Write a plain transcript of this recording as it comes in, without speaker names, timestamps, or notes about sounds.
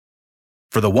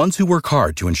For the ones who work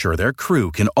hard to ensure their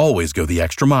crew can always go the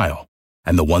extra mile,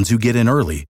 and the ones who get in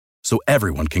early so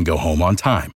everyone can go home on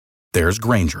time, there's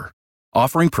Grainger,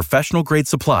 offering professional-grade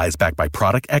supplies backed by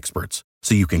product experts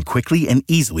so you can quickly and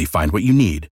easily find what you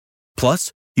need.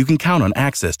 Plus, you can count on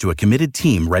access to a committed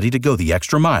team ready to go the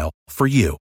extra mile for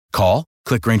you. Call,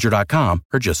 click Grainger.com,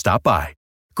 or just stop by.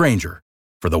 Grainger,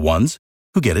 for the ones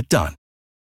who get it done.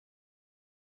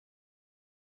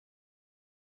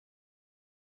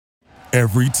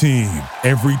 Every team,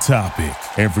 every topic,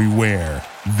 everywhere.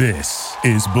 This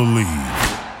is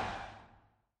Believe.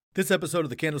 This episode of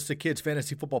the Candlestick Kids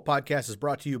Fantasy Football Podcast is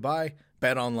brought to you by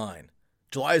BetOnline.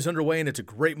 July is underway and it's a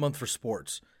great month for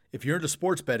sports. If you're into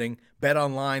sports betting,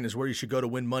 BetOnline is where you should go to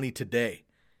win money today.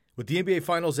 With the NBA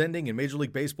Finals ending and Major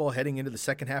League Baseball heading into the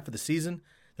second half of the season,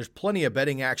 there's plenty of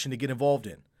betting action to get involved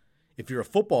in. If you're a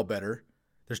football bettor,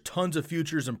 there's tons of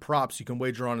futures and props you can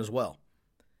wager on as well.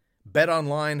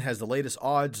 BetOnline has the latest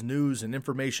odds, news, and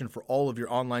information for all of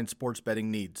your online sports betting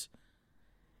needs.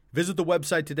 Visit the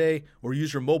website today or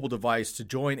use your mobile device to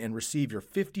join and receive your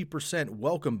 50%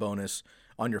 welcome bonus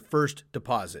on your first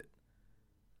deposit.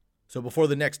 So before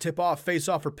the next tip-off,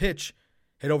 face-off, or pitch,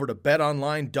 head over to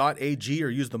betonline.ag or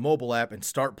use the mobile app and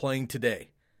start playing today.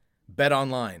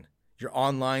 BetOnline, your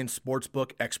online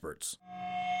sportsbook experts.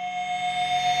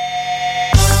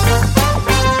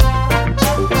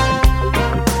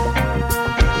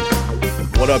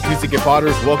 What up, TCK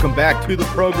Potters? Welcome back to the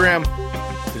program.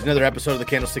 There's another episode of the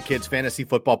Candlestick Kids Fantasy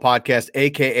Football Podcast,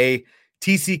 a.k.a.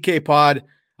 TCK Pod.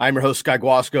 I'm your host, Sky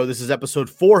Guasco. This is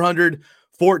episode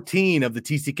 414 of the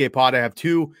TCK Pod. I have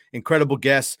two incredible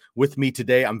guests with me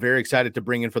today. I'm very excited to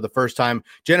bring in for the first time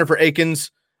Jennifer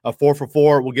Eakins, a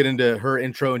 4for4. We'll get into her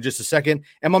intro in just a second.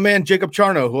 And my man, Jacob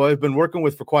Charnow, who I've been working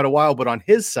with for quite a while, but on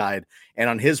his side and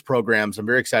on his programs, I'm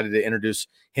very excited to introduce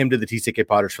him to the TCK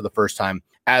Potters for the first time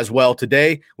as well.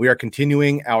 Today, we are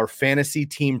continuing our fantasy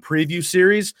team preview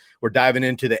series. We're diving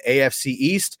into the AFC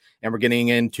East, and we're getting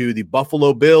into the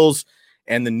Buffalo Bills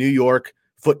and the New York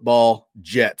Football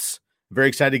Jets. Very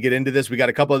excited to get into this. We got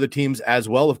a couple other teams as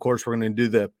well. Of course, we're going to do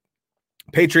the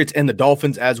Patriots and the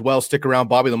Dolphins as well. Stick around.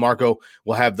 Bobby Lamarco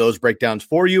will have those breakdowns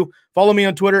for you. Follow me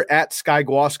on Twitter at Sky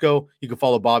Guasco. You can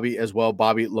follow Bobby as well,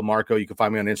 Bobby Lamarco. You can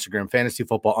find me on Instagram,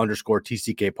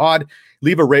 fantasyfootball_TCK pod.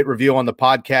 Leave a rate review on the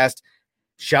podcast.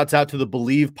 Shouts out to the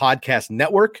Believe Podcast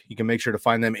Network. You can make sure to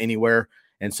find them anywhere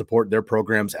and support their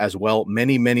programs as well.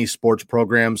 Many, many sports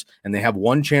programs, and they have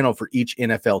one channel for each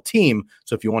NFL team.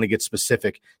 So if you want to get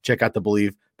specific, check out the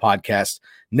Believe Podcast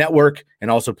Network.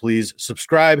 And also please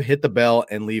subscribe, hit the bell,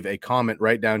 and leave a comment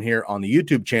right down here on the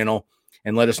YouTube channel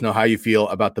and let us know how you feel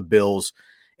about the Bills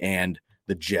and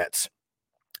the Jets.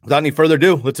 Without any further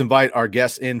ado, let's invite our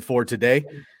guests in for today.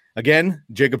 Again,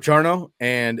 Jacob Charnow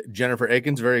and Jennifer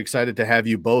Eakins, very excited to have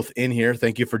you both in here.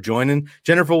 Thank you for joining.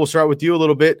 Jennifer, we'll start with you a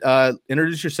little bit.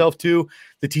 Introduce yourself to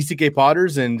the TCK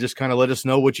Potters and just kind of let us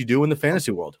know what you do in the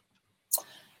fantasy world.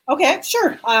 Okay,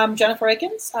 sure. I'm Jennifer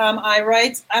Eakins.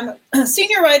 I'm a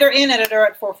senior writer and editor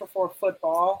at 4for4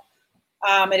 Football.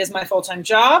 It is my full-time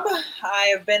job.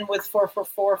 I have been with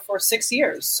 4for4 for 6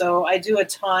 years, so I do a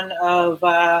ton of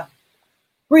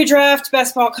redraft,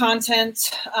 best ball content,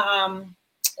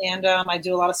 and I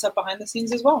do a lot of stuff behind the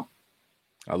scenes as well.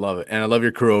 I love it. And I love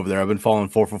your crew over there. I've been following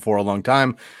 4for4 a long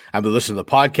time. I've been listening to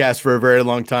the podcast for a very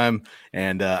long time.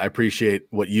 And I appreciate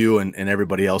what you and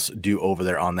everybody else do over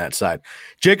there on that side.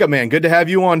 Jacob, man, good to have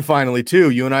you on finally,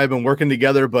 too. You and I have been working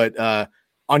together, but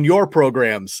on your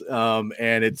programs.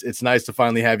 And it's nice to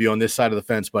finally have you on this side of the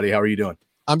fence, buddy. How are you doing?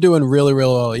 I'm doing really,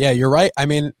 really well. Yeah, you're right. I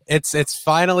mean, it's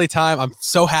finally time. I'm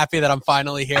so happy that I'm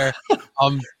finally here.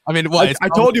 I mean, what? I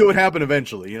told you it would happen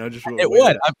eventually. Just it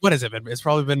would. What has it been? It's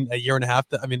probably been a year and a half.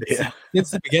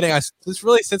 Since the beginning.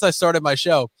 Since I started my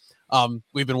show,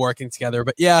 we've been working together.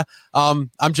 But yeah, I'm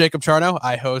Jacob Charnow.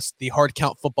 I host the Hard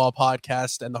Count Football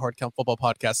Podcast and the Hard Count Football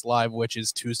Podcast Live, which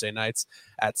is Tuesday nights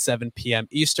at 7 p.m.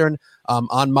 Eastern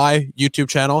on my YouTube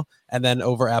channel, and then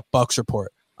over at Bucks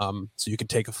Report. So you can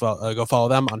go follow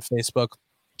them on Facebook,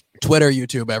 Twitter,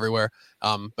 YouTube, everywhere.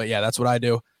 But yeah, that's what I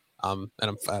do. And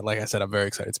I'm, like I said, I'm very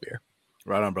excited to be here.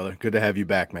 Right on, brother. Good to have you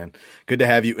back, man. Good to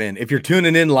have you in. If you're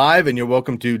tuning in live, and you're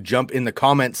welcome to jump in the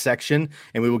comment section,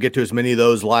 and we will get to as many of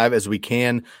those live as we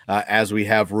can as we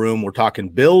have room. We're talking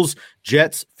Bills,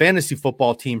 Jets, fantasy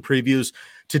football team previews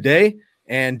today.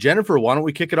 And Jennifer, why don't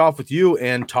we kick it off with you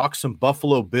and talk some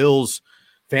Buffalo Bills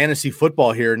fantasy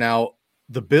football here? Now,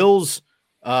 the Bills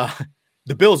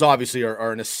obviously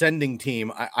are an ascending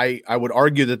team. I would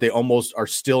argue that they almost are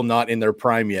still not in their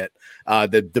prime yet.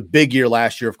 The big year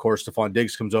last year, of course, Stephon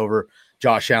Diggs comes over,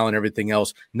 Josh Allen, everything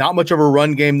else. Not much of a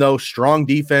run game, though. Strong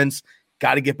defense,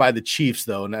 Got to get by the Chiefs,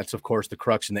 though, and that's, of course, the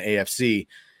crux in the AFC.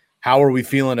 How are we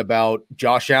feeling about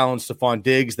Josh Allen, Stephon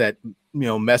Diggs, that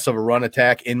mess of a run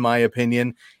attack, in my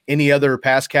opinion? Any other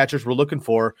pass catchers we're looking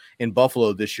for in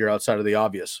Buffalo this year outside of the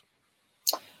obvious?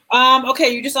 Okay,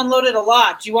 you just unloaded a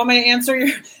lot. Do you want me to answer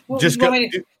your? Just go,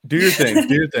 do your thing.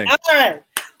 Do your thing. All right.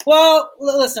 Well,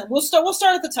 listen, we'll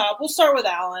start at the top. We'll start with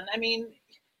Allen. I mean,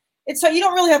 you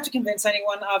don't really have to convince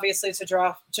anyone, obviously, to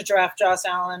draft Josh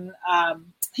Allen.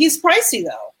 He's pricey,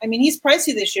 though. I mean, he's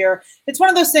pricey this year. It's one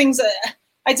of those things.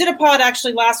 I did a pod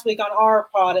actually last week on our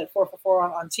pod at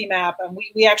 4for4 on TMAP, and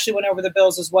we actually went over the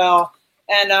Bills as well.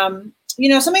 And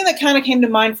something that kind of came to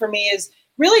mind for me is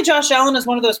really Josh Allen is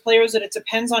one of those players that it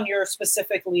depends on your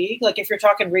specific league. Like if you're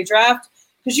talking redraft,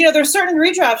 because there's certain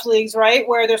redraft leagues, right,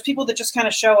 where there's people that just kind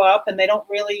of show up and they don't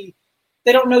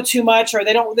know too much, or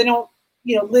they don't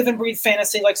live and breathe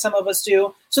fantasy like some of us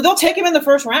do. So they'll take him in the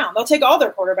first round. They'll take all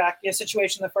their quarterback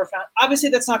situation in the first round. Obviously,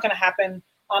 that's not going to happen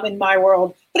in my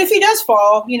world. But if he does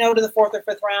fall, to the fourth or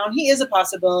fifth round, he is a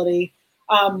possibility.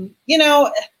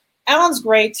 Allen's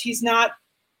great. He's not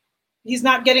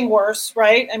getting worse,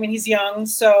 right? I mean, he's young.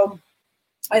 So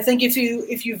I think if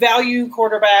you value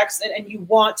quarterbacks and you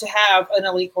want to have an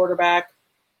elite quarterback,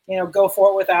 go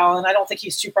for it with Allen. I don't think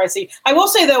he's too pricey. I will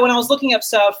say, though, when I was looking up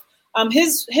stuff,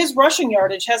 his rushing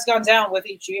yardage has gone down with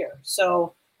each year.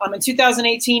 So in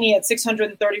 2018, he had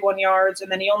 631 yards,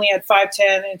 and then he only had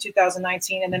 510 in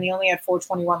 2019, and then he only had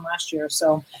 421 last year.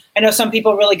 So I know some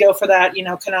people really go for that,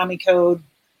 Konami code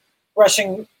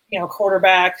rushing,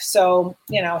 quarterback. So,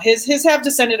 his have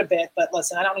descended a bit. But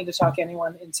listen, I don't need to talk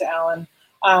anyone into Allen.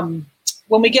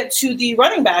 When we get to the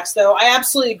running backs, though, I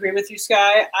absolutely agree with you,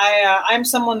 Sky. I'm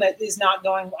someone that is not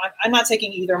going – I'm not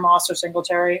taking either Moss or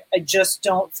Singletary. I just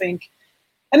don't think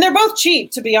 – and they're both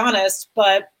cheap, to be honest,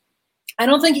 but I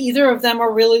don't think either of them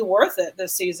are really worth it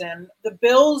this season. The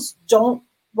Bills don't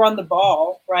run the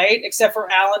ball, right, except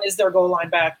for Allen is their goal line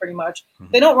back pretty much.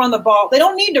 Mm-hmm. They don't run the ball. They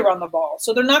don't need to run the ball,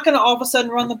 so they're not going to all of a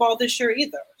sudden run the ball this year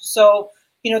either. So –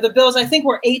 the Bills, I think,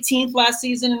 were 18th last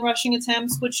season in rushing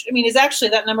attempts, which, I mean, is actually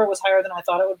that number was higher than I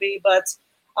thought it would be. But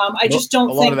I just don't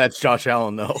think – a lot of that's Josh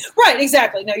Allen, though. Right,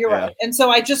 exactly. No, you're right. And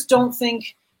so I just don't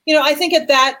think – I think at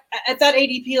that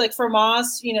ADP, like for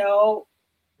Moss,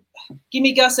 give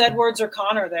me Gus Edwards or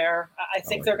Connor there. I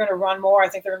think they're going to run more. I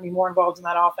think they're going to be more involved in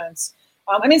that offense.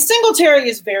 Singletary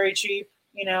is very cheap,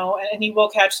 and he will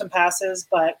catch some passes.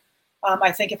 But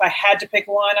I think if I had to pick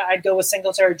one, I'd go with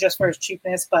Singletary just for his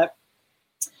cheapness. But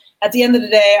at the end of the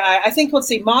day, I think, let's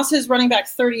see, Moss is running back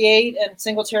 38 and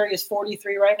Singletary is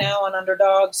 43 right now on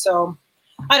Underdog. So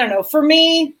I don't know. For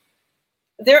me,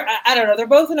 they're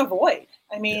both in a void.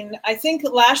 I mean, I think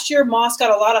last year Moss got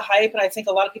a lot of hype, and I think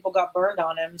a lot of people got burned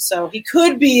on him. So he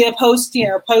could be a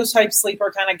post-hype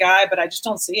sleeper kind of guy, but I just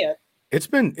don't see it. It's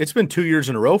been 2 years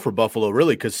in a row for Buffalo,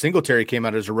 really, because Singletary came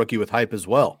out as a rookie with hype as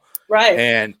well. Right.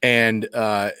 And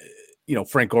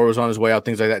Frank Gore was on his way out,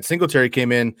 things like that. Singletary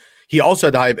came in. He also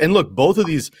had the hype. And look, both of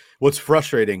these, what's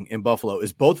frustrating in Buffalo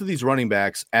is both of these running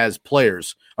backs as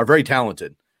players are very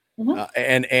talented. Mm-hmm.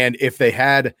 And if they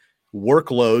had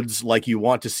workloads like you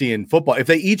want to see in football, if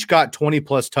they each got 20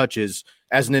 plus touches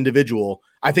as an individual,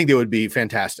 I think they would be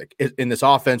fantastic in this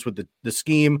offense with the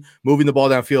scheme, moving the ball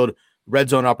downfield, red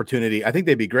zone opportunity. I think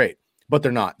they'd be great, but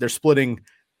they're not. They're splitting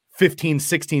 15,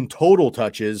 16 total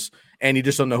touches, and you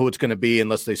just don't know who it's going to be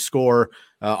unless they score.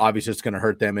 Obviously, it's going to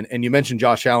hurt them. And you mentioned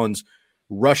Josh Allen's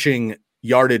rushing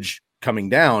yardage coming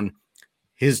down.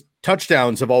 His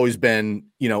touchdowns have always been,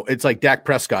 it's like Dak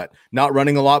Prescott, not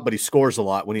running a lot, but he scores a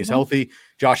lot when he's healthy.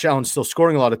 Josh Allen's still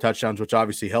scoring a lot of touchdowns, which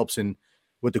obviously helps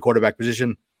with the quarterback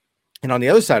position. And on the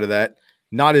other side of that,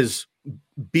 not as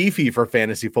beefy for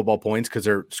fantasy football points because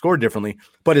they're scored differently,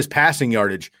 but his passing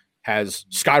yardage has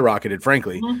skyrocketed,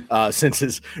 frankly, since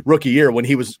his rookie year, when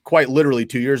he was quite literally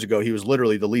 2 years ago, he was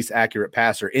literally the least accurate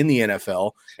passer in the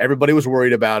NFL. Everybody was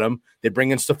worried about him. They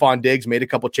bring in Stephon Diggs, made a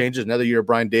couple changes, another year of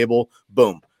Brian Dable,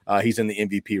 boom. He's in the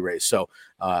MVP race. So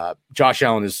Josh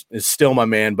Allen is still my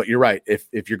man, but you're right.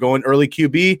 If you're going early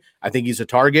QB, I think he's a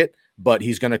target, but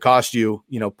he's going to cost you,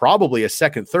 probably a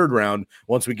second, third round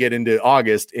once we get into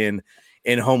August in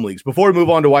home leagues. Before we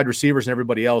move on to wide receivers and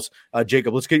everybody else,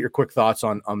 Jacob, let's get your quick thoughts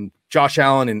on Josh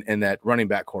Allen and that running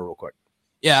back core real quick.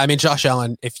 Yeah, I mean, Josh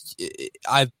Allen,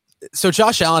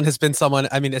 Josh Allen has been someone,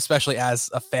 I mean, especially as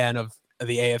a fan of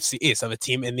the AFC East, of a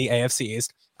team in the AFC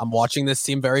East, I'm watching this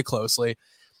team very closely.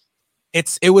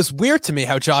 It was weird to me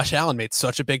how Josh Allen made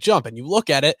such a big jump. And you look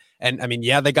at it, and I mean,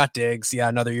 yeah, they got Diggs, yeah,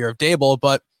 another year of Dable,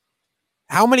 but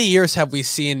how many years have we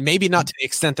seen, maybe not to the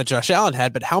extent that Josh Allen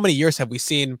had, but how many years have we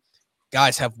seen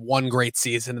guys have one great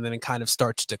season and then it kind of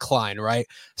starts to decline, right?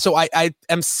 So I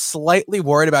am slightly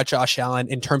worried about Josh Allen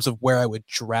in terms of where I would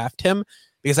draft him,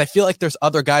 because I feel like there's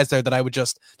other guys there that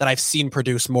I've seen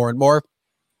produce more and more.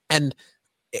 And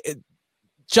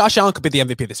Josh Allen could be the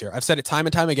MVP this year. I've said it time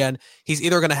and time again. He's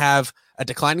either going to have a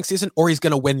declining season or he's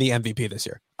going to win the MVP this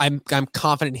year. I'm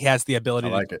confident he has the ability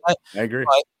to do that. I agree.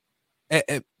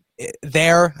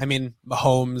 I mean,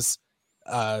 Mahomes,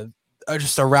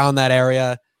 just around that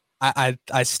area.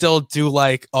 I still do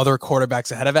like other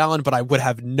quarterbacks ahead of Allen, but I would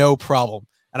have no problem.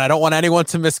 And I don't want anyone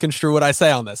to misconstrue what I say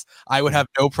on this. I would have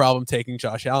no problem taking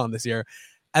Josh Allen this year.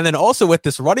 And then also with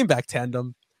this running back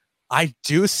tandem, I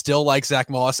do still like Zach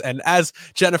Moss. And as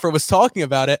Jennifer was talking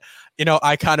about it,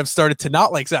 I kind of started to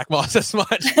not like Zach Moss as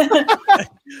much.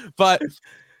 But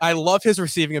I love his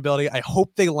receiving ability. I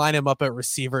hope they line him up at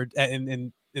receiver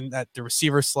in at the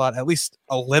receiver slot at least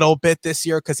a little bit this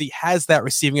year, because he has that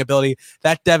receiving ability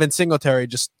that Devin Singletary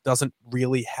just doesn't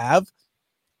really have.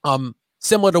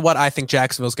 Similar to what I think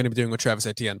Jacksonville's going to be doing with Travis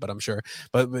Etienne, but I'm sure,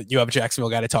 but you have a Jacksonville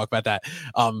guy to talk about that.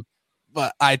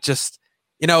 But I just,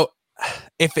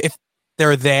 if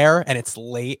they're there and it's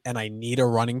late and I need a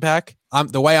running back,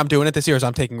 the way I'm doing it this year is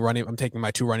I'm taking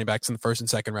my 2 running backs in the first and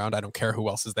second round. I don't care who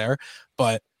else is there,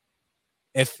 but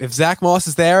if Zach Moss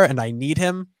is there and I need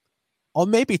him, I'll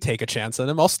maybe take a chance on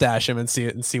him. I'll stash him and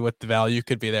see what the value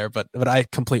could be there. But I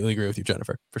completely agree with you,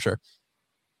 Jennifer, for sure.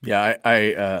 Yeah,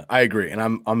 I agree, and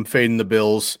I'm fading the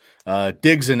Bills.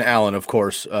 Diggs and Allen, of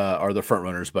course, are the front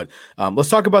runners. But let's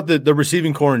talk about the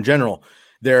receiving core in general.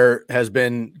 There has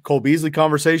been Cole Beasley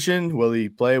conversation. Will he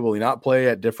play? Will he not play?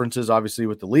 At differences, obviously,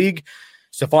 with the league.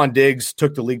 Stephon Diggs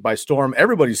took the league by storm.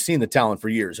 Everybody's seen the talent for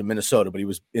years in Minnesota, but he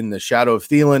was in the shadow of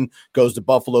Thielen. Goes to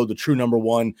Buffalo, the true number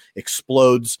one,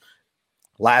 explodes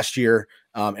last year,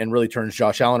 and really turns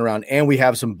Josh Allen around. And we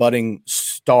have some budding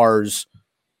stars,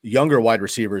 younger wide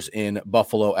receivers in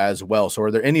Buffalo as well. So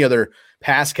are there any other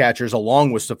pass catchers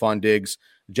along with Stephon Diggs,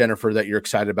 Jennifer, that you're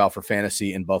excited about for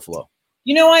fantasy in Buffalo?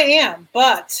 I am,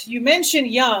 but you mentioned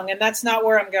young, and that's not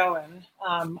where I'm going.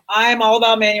 I'm all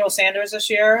about Emmanuel Sanders this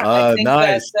year. I think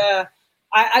nice. that,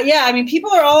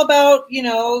 people are all about,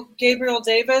 Gabriel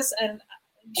Davis, and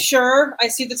sure, I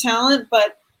see the talent,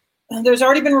 but there's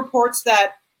already been reports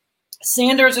that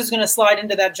Sanders is going to slide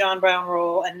into that John Brown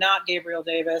role and not Gabriel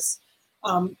Davis.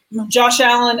 Josh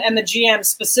Allen and the GM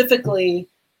specifically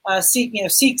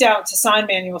seeked out to sign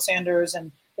Emmanuel Sanders,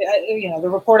 and the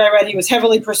report I read, he was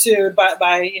heavily pursued by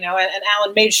and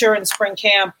Allen made sure in spring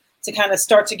camp to kind of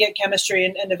start to get chemistry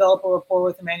and develop a rapport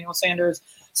with Emmanuel Sanders.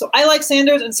 So I like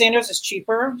Sanders, and Sanders is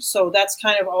cheaper, so that's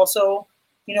kind of also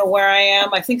where I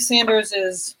am. I think Sanders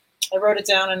is. I wrote it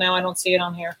down and now I don't see it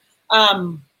on here.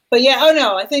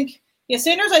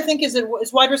 Sanders, I think,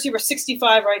 is wide receiver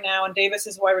 65 right now, and Davis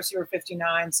is wide receiver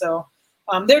 59. So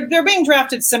they're being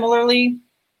drafted similarly,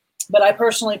 but I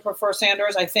personally prefer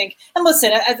Sanders, I think. And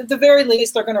listen, at the very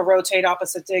least, they're going to rotate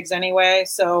opposite Diggs anyway.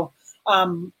 So,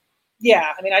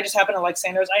 I just happen to like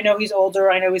Sanders. I know he's older.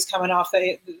 I know he's coming off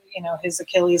his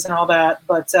Achilles and all that.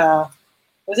 But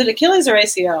was it Achilles or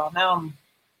ACL? Now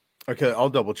okay, I'll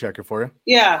double check it for you.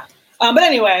 Yeah. But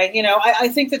anyway, I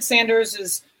think that Sanders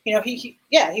is, he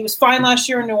was fine last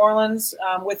year in New Orleans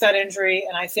with that injury.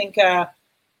 And I think,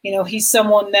 he's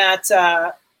someone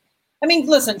that,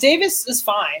 listen, Davis is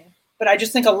fine, but I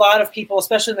just think a lot of people,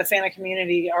 especially in the fan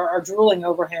community, are drooling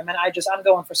over him. And I'm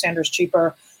going for Sanders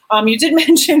cheaper. You did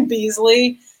mention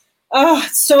Beasley. Oh,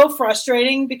 it's so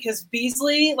frustrating because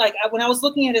Beasley, when I was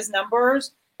looking at his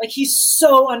numbers, he's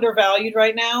so undervalued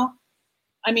right now.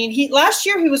 Last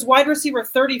year he was wide receiver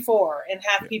 34 in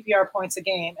half PPR points a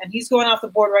game, and he's going off the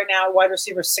board right now at wide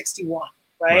receiver 61,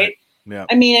 right? Yeah.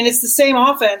 And it's the same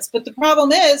offense, but the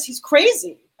problem is he's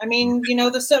crazy.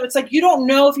 It's like you don't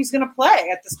know if he's going to play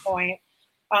at this point.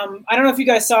 I don't know if you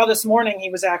guys saw this morning, he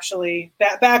was actually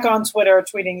back on Twitter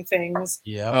tweeting things.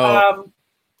 Yeah.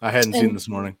 I hadn't seen this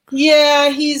morning. Yeah,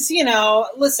 he's,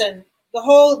 listen, the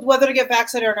whole whether to get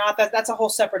vaccinated or not, that's a whole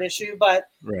separate issue. But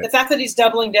the fact that he's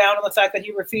doubling down on the fact that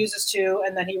he refuses to,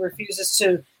 and then he refuses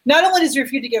to, not only does he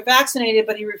refuse to get vaccinated,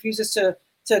 but he refuses to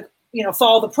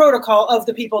follow the protocol of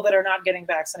the people that are not getting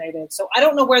vaccinated. So I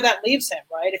don't know where that leaves him,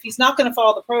 right? If he's not going to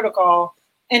follow the protocol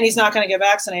and he's not going to get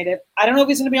vaccinated, I don't know if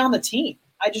he's going to be on the team.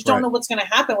 I just don't know what's going to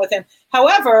happen with him.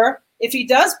 However, if he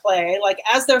does play,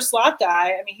 as their slot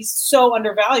guy, he's so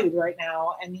undervalued right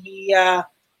now. And he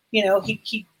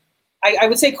I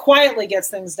would say quietly gets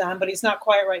things done, but he's not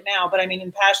quiet right now. But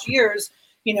in past years,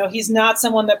 he's not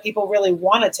someone that people really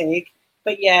want to take.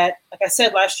 But yet, like I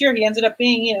said, last year he ended up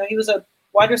being, he was a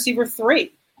wide receiver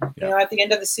 3, at the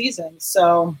end of the season.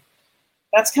 So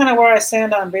That's kind of where I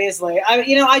stand on Beasley.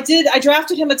 I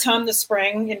drafted him a ton this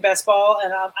spring in best ball,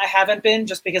 and I haven't been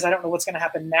just because I don't know what's going to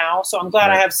happen now. So I'm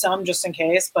glad I have some just in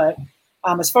case. But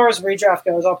as far as redraft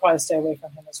goes, I'll probably stay away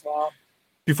from him as well.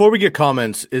 Before we get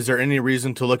comments, is there any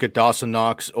reason to look at Dawson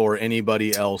Knox or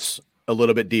anybody else a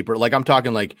little bit deeper? Like I'm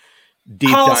talking like deep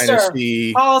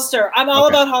dynasty. Hollister. I'm all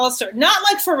about Hollister. Not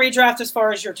like for redraft as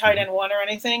far as your tight end one or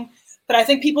anything, but I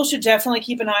think people should definitely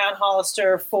keep an eye on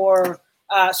Hollister for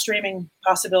streaming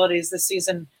possibilities this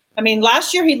season. I mean,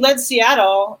 last year he led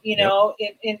Seattle,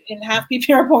 in half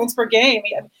PPR points per game.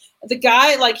 The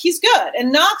guy, like, he's good.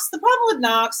 And Knox, the problem with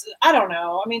Knox, I don't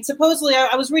know. I mean, supposedly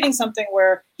I was reading something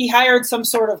where he hired some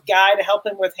sort of guy to help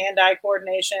him with hand-eye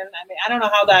coordination. I mean, I don't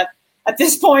know how that, at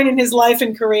this point in his life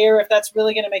and career, if that's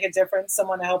really going to make a difference,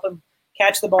 someone to help him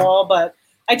catch the ball. But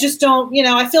I just don't,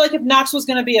 I feel like if Knox was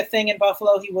going to be a thing in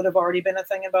Buffalo, he would have already been a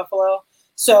thing in Buffalo.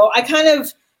 So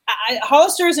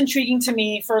Hollister is intriguing to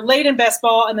me for late in best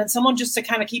ball, and then someone just to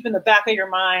kind of keep in the back of your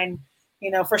mind,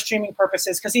 for streaming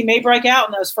purposes, because he may break out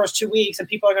in those first 2 weeks and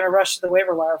people are going to rush to the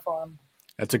waiver wire for him.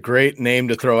 That's a great name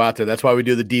to throw out there. That's why we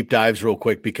do the deep dives real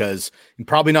quick, because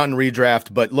probably not in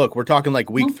redraft, but look, we're talking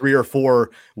like week 3 or 4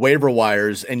 waiver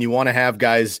wires, and you want to have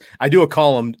guys. I do a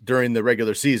column during the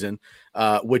regular season,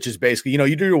 which is basically,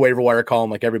 you do your waiver wire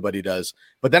column like everybody does,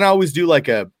 but then I always do like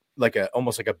a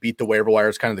almost like a beat the waiver wire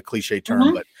is kind of the cliche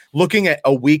term, but looking at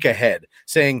a week ahead,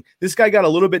 saying this guy got a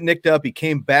little bit nicked up, he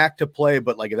came back to play,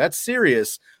 but like if that's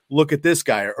serious, look at this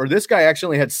guy, or this guy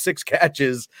actually had 6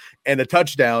 catches and a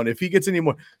touchdown. If he gets any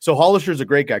more, so Hollister's a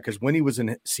great guy because when he was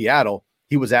in Seattle,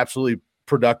 he was absolutely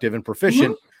productive and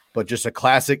proficient, but just a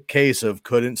classic case of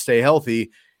couldn't stay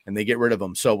healthy, and they get rid of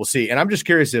him. So we'll see. And I'm just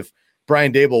curious if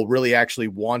Brian Daboll really actually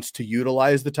wants to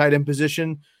utilize the tight end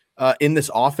position in this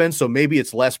offense. So maybe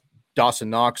it's less Dawson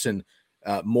Knox and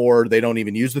more they don't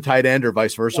even use the tight end, or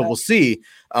vice versa. Yeah. We'll see.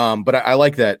 But I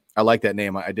like that. I like that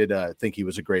name. I did think he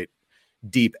was a great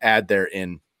deep ad there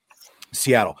in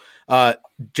Seattle.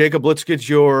 Jacob, let's get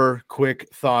your quick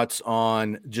thoughts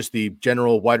on just the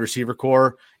general wide receiver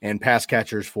core and pass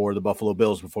catchers for the Buffalo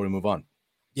Bills before we move on.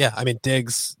 Yeah, I mean,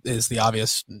 Diggs is the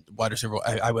obvious wide receiver.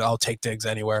 I'll take Diggs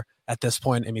anywhere at this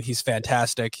point. I mean, he's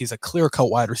fantastic. He's a clear-cut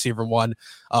wide receiver one.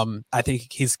 I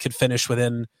think he could finish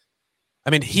within. I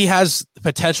mean, he has the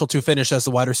potential to finish as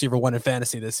the wide receiver one in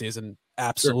fantasy this season.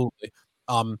 Absolutely.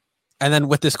 Sure. And then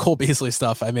with this Cole Beasley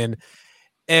stuff, I mean,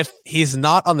 if he's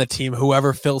not on the team,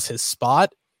 whoever fills his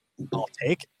spot, I'll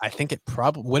take. I think it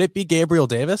probably would it be Gabriel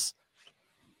Davis?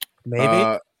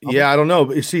 Maybe. Yeah, I don't know.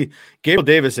 But you see, Gabriel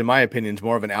Davis, in my opinion, is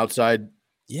more of an outside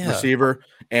receiver,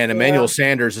 and Emmanuel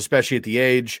Sanders, especially at the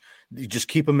age, you just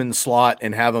keep him in the slot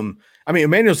and have him. I mean,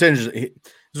 Emmanuel Sanders. This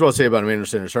is what I'll say about Emmanuel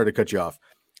Sanders. Sorry to cut you off.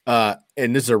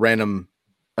 And this is a random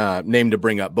name to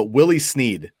bring up, but Willie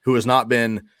Snead, who he's not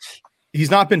been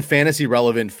fantasy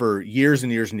relevant for years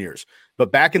and years and years.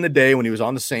 But back in the day when he was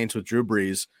on the Saints with Drew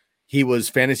Brees, he was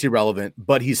fantasy relevant,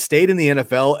 but he stayed in the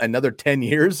NFL another 10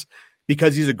 years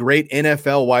because he's a great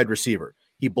NFL wide receiver.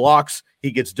 He blocks, he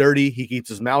gets dirty, he keeps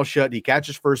his mouth shut, he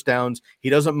catches first downs.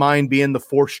 He doesn't mind being the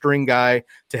 4th string guy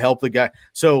to help the guy.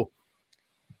 So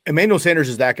Emmanuel Sanders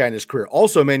is that guy in his career.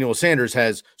 Also, Emmanuel Sanders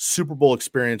has Super Bowl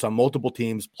experience on multiple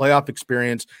teams, playoff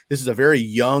experience. This is a very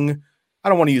young, I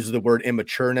don't want to use the word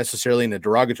immature necessarily in a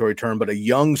derogatory term, but a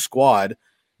young squad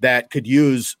that could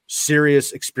use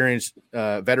serious experienced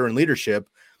veteran leadership.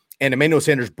 And Emmanuel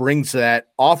Sanders brings that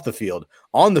off the field.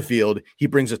 On the field, he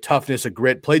brings a toughness, a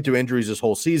grit, played through injuries this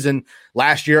whole season.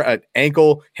 Last year, an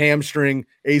ankle, hamstring,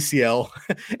 ACL,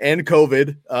 and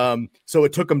COVID. So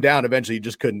it took him down. Eventually, he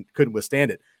just couldn't withstand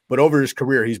it. But over his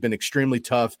career, he's been extremely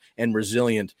tough and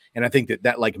resilient. And I think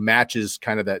that like matches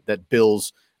kind of that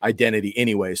Bills identity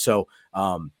anyway. So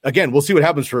again, we'll see what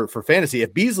happens for fantasy.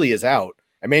 If Beasley is out,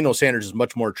 Emmanuel Sanders is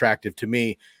much more attractive to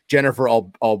me. Jennifer,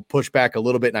 I'll push back a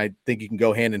little bit, and I think you can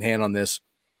go hand in hand on this.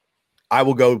 I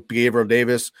will go Gabriel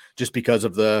Davis just because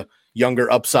of the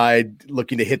younger upside,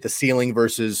 looking to hit the ceiling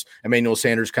versus Emmanuel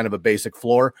Sanders, kind of a basic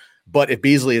floor. But if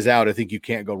Beasley is out, I think you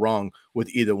can't go wrong with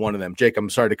either one of them. Jake, I'm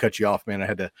sorry to cut you off, man. I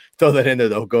had to throw that in there,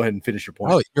 though. Go ahead and finish your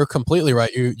point. Oh, you're completely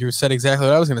right. You said exactly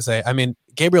what I was going to say. I mean,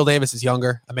 Gabriel Davis is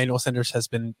younger. Emmanuel Sanders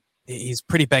he's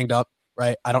pretty banged up,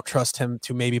 right? I don't trust him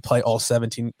to maybe play all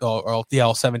 17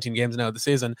 all 17 games now of the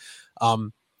season.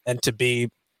 And to be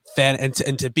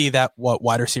to be that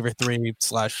wide receiver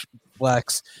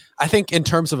 3/flex. I think in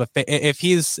terms of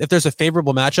if there's a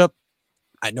favorable matchup,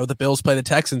 I know the Bills play the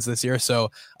Texans this year,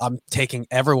 so I'm taking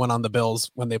everyone on the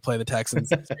Bills when they play the Texans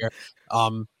this year.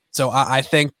 So I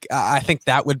think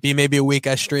that would be maybe a week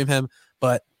I stream him,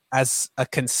 but as a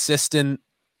consistent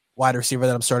wide receiver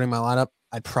that I'm starting my lineup,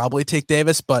 I'd probably take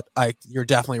Davis, but you're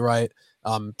definitely right.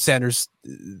 Sanders,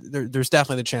 there's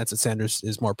definitely the chance that Sanders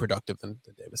is more productive than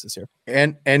Davis is here.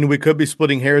 And we could be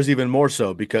splitting hairs even more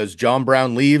so because John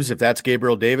Brown leaves. If that's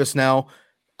Gabriel Davis now,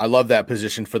 I love that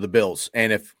position for the Bills.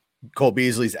 And if Cole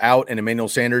Beasley's out and Emmanuel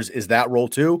Sanders is that role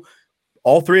too,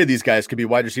 all three of these guys could be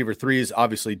wide receiver threes.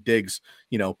 Obviously Diggs,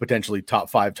 potentially top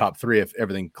 5, top 3 if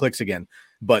everything clicks again.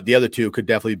 But the other two could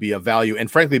definitely be a value. And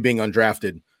frankly, being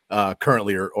undrafted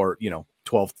currently or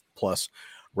 12th plus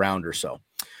round or so.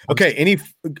 Okay.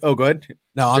 Go ahead.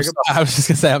 No, I was just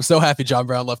gonna say, I'm so happy John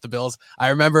Brown left the Bills. I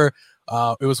remember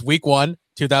it was week 1,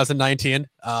 2019.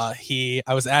 I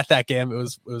was at that game. It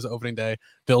was opening day,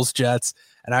 Bills Jets.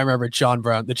 And I remember John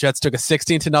Brown, the Jets took a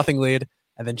 16-0 lead.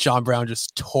 And then John Brown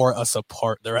just tore us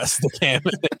apart the rest of the game.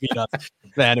 Beat us.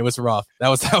 Man, it was rough. That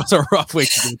was a rough week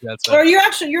to be Jets. Or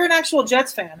you're an actual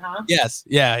Jets fan, huh? Yes.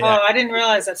 Yeah. Oh, I didn't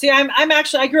realize that. See,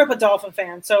 I grew up a Dolphin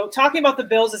fan. So talking about the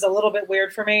Bills is a little bit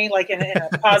weird for me, like in a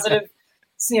positive,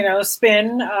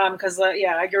 spin. Because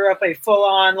I grew up a full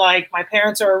on, like, my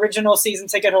parents are original season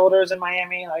ticket holders in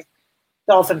Miami, like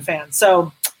Dolphin fans.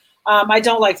 So I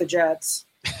don't like the Jets.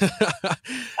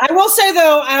 I will say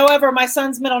though, however, my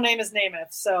son's middle name is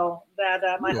Namath, so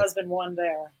that my husband won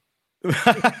there.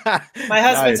 My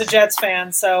husband's a Jets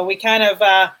fan, so we kind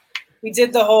of we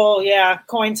did the whole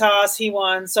coin toss. He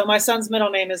won, so my son's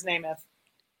middle name is Namath.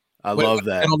 I love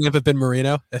that. Middle name have been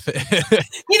Marino.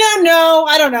 No,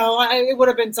 I don't know. It would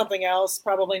have been something else,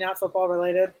 probably not football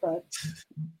related, but.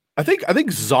 I think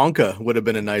Zonka would have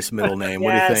been a nice middle name.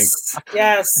 What do you think?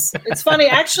 Yes. It's funny.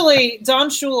 Actually, Don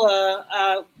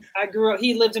Shula,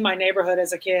 he lived in my neighborhood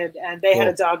as a kid, and they had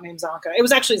a dog named Zonka. It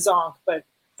was actually Zonk, but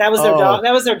that was their dog.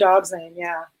 That was their dog's name.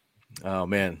 Yeah. Oh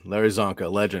man, Larry Zonka,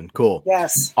 legend. Cool.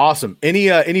 Yes. Awesome.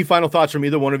 Any final thoughts from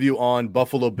either one of you on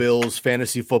Buffalo Bills,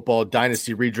 fantasy football,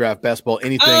 dynasty redraft, best ball,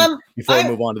 anything before we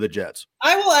move on to the Jets?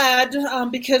 I will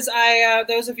add, because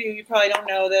those of you probably don't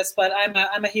know this, but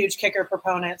I'm a huge kicker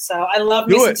proponent. So I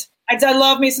love I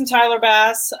love me some Tyler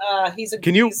Bass.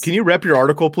 Can you rep your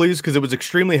article, please? Because it was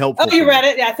extremely helpful. Oh, you read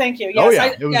it? Yeah, thank you.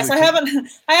 Yes, I have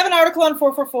an article on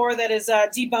 444 that is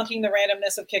debunking the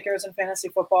randomness of kickers in fantasy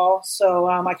football. So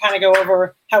I kind of go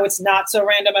over how it's not so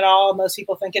random at all. Most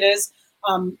people think it is.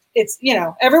 It's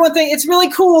everyone think it's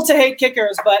really cool to hate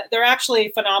kickers, but they're actually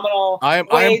phenomenal. I am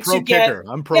pro kicker.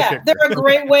 I'm pro kicker. They're a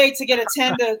great way to get a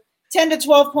 10 to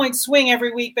 12 point swing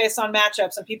every week based on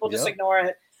matchups, and people just ignore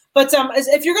it. But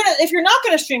if you're not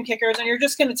gonna stream kickers and you're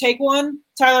just gonna take one,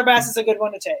 Tyler Bass is a good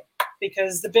one to take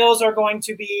because the Bills are going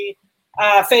to be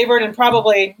favored in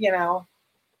probably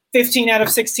 15 out of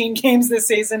 16 games this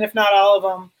season, if not all of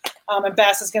them. And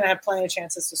Bass is going to have plenty of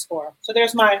chances to score. So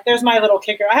there's my little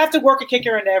kicker. I have to work a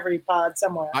kicker into every pod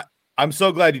somewhere. I'm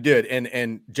so glad you did.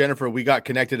 And Jennifer, we got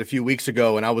connected a few weeks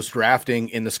ago, and I was drafting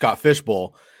in the Scott Fish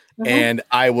Bowl, and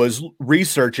I was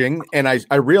researching, and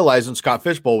I realized in Scott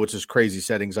Fish Bowl, which is crazy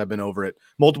settings, I've been over it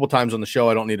multiple times on the show.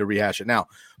 I don't need to rehash it now,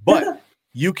 but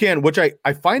you can, which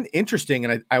I find interesting,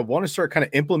 and I want to start kind of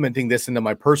implementing this into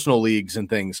my personal leagues and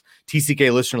things,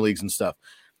 TCK listener leagues and stuff.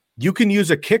 You can use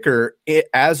a kicker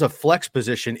as a flex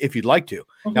position if you'd like to.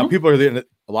 Now, a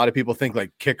lot of people think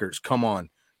like kickers, come on.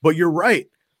 But you're right.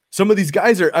 Some of these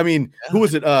guys are, who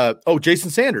was it? Jason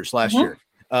Sanders last year.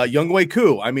 Younghoe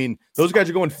Koo. Those guys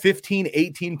are going 15,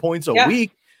 18 points a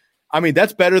week.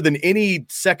 That's better than any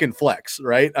second flex,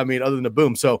 right? Other than a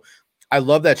boom. So I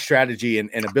love that strategy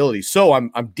and ability. So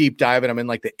I'm deep diving. I'm in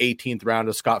like the 18th round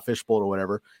of Scott Fish Bowl or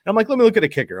whatever. And I'm like, let me look at a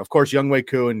kicker. Of course, Younghoe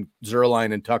Koo and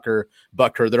Zerline and Tucker,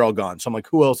 Butker, they're all gone. So I'm like,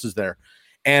 who else is there?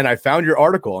 And I found your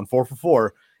article on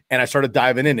 444, and I started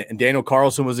diving in it. And Daniel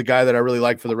Carlson was a guy that I really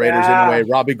liked for the Raiders anyway.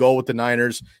 Robbie Gould with the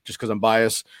Niners, just because I'm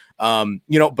biased.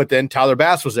 But then Tyler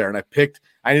Bass was there, and I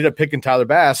ended up picking Tyler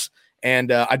Bass.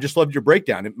 And I just loved your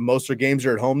breakdown. Most of their games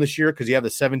are at home this year because you have the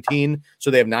 17,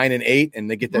 so they have 9 and 8, and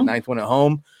they get that ninth one at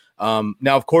home.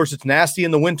 Now, of course, it's nasty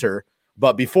in the winter,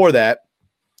 but before that,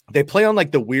 they play on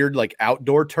like the weird like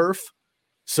outdoor turf,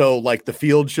 so like the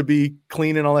field should be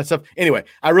clean and all that stuff. Anyway,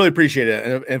 I really appreciate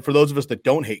it, and for those of us that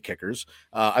don't hate kickers,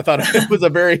 I thought it was a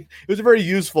very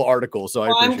useful article. So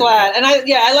I'm glad, and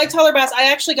I like Tyler Bass.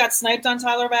 I actually got sniped on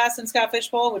Tyler Bass in Scott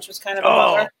Fish Bowl, which was kind of a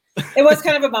bummer. It was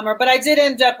kind of a bummer, but I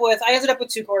ended up with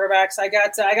two quarterbacks. I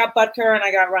got Butker and I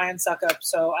got Ryan Suckup.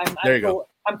 So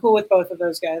I'm cool with both of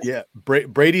those guys. Yeah.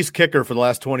 Brady's kicker for the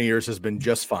last 20 years has been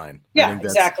just fine. Yeah,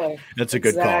 exactly. That's a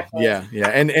good call. Yeah. Yeah.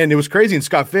 And it was crazy in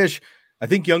Scott Fish. I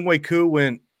think Younghoe Koo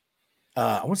went,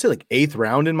 I want to say like 8th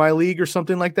round in my league or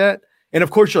something like that. And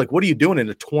of course you're like, what are you doing in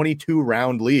a 22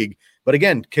 round league? But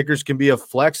again, kickers can be a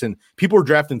flex, and people were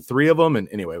drafting 3 of them. And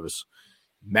anyway,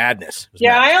 madness.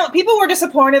 Yeah, people were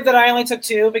disappointed that I only took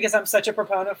 2 because I'm such a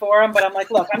proponent for him. But I'm like,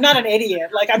 look, I'm not an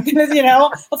idiot. Like I'm gonna,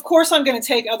 of course I'm gonna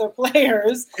take other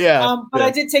players. Yeah. But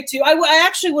I did take 2. I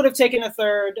actually would have taken a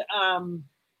third.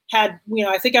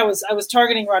 I think I was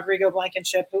targeting Rodrigo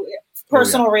Blankenship, who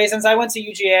personal reasons. I went to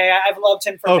UGA. I've loved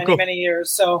him for many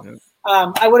years. So. Yeah.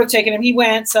 I would have taken him. He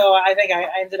went, so I think I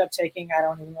ended up taking. I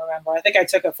don't even remember. I think I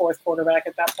took a 4th quarterback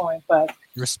at that point. But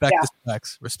respect the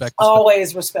specs. Respect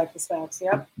the specs.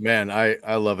 Yep. Man,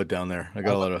 I love it down there. I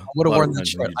got a lot of. I would have worn that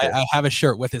shirt. I have a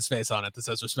shirt with his face on it that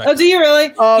says respect. Oh, do you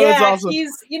really? Oh, yeah, that's awesome.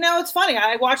 He's. It's funny.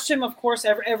 I watched him, of course,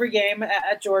 every game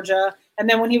at Georgia, and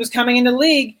then when he was coming into the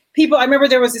league, I remember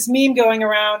there was this meme going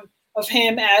around of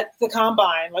him at the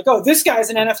combine, like, oh, this guy's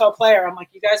an NFL player. I'm like,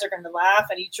 you guys are going to laugh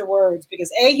and eat your words because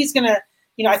he's going to,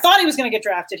 I thought he was going to get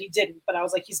drafted. He didn't, but I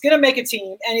was like, he's going to make a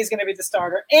team and he's going to be the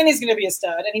starter and he's going to be a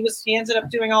stud. And he ended up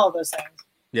doing all of those things.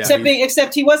 Yeah,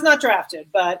 except he was not drafted,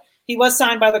 but he was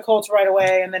signed by the Colts right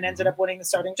away and then ended up winning the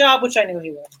starting job, which I knew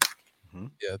he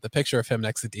would. Yeah, the picture of him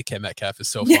next to DK Metcalf is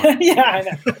so funny. Yeah, I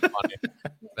know. Funny.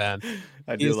 Man,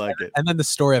 I do like it. And then the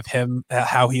story of him,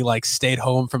 how he stayed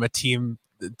home from a team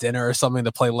dinner or something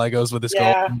to play Legos with his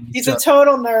girl. He's a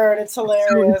total nerd. It's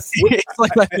hilarious. He's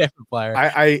like my favorite player.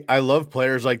 I love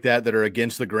players like that are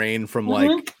against the grain from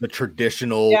like the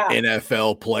traditional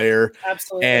NFL player.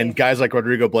 Absolutely. And guys like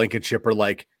Rodrigo Blankenship are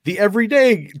like the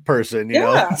everyday person, you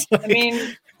know?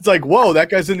 It's like, whoa,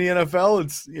 that guy's in the NFL.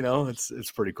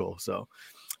 It's pretty cool. So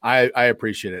I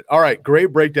appreciate it. All right. Great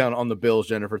breakdown on the Bills,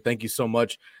 Jennifer. Thank you so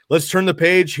much. Let's turn the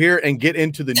page here and get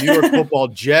into the New York Football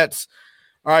Jets.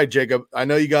 All right, Jacob, I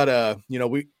know you got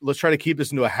let's try to keep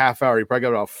this into a half hour. You probably got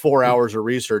about 4 hours of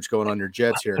research going on your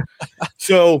Jets here.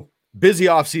 So busy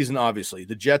offseason, obviously.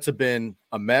 The Jets have been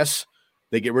a mess.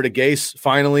 They get rid of Gase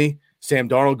finally. Sam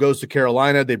Darnold goes to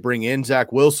Carolina. They bring in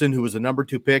Zach Wilson, who was the number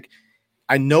 2 pick.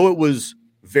 I know it was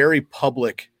very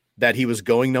public that he was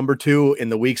going number 2 in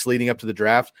the weeks leading up to the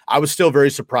draft. I was still very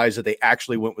surprised that they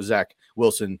actually went with Zach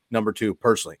Wilson, number 2,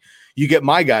 personally. You get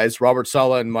my guys, Robert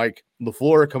Saleh and Mike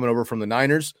LaFleur, coming over from the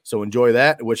Niners, so enjoy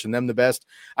that. Wishing them the best.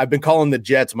 I've been calling the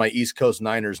Jets my East Coast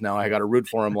Niners now. I got to root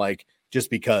for them, just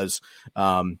because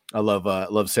I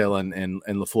love Saleh and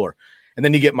LaFleur. And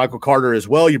then you get Michael Carter as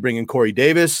well. You bring in Corey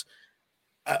Davis,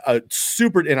 a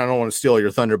super, and I don't want to steal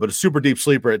your thunder, but a super deep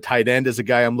sleeper at tight end is a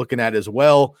guy I'm looking at as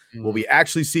well. Will we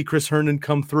actually see Chris Herndon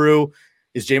come through?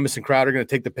 Is Jamison Crowder going to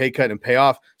take the pay cut and pay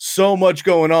off? So much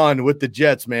going on with the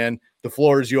Jets, man. The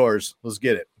floor is yours. Let's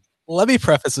get it. Let me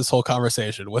preface this whole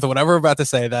conversation with whatever we're about to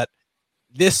say, that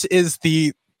this is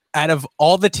out of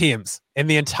all the teams in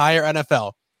the entire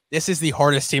NFL, this is the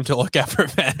hardest team to look at for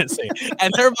fantasy.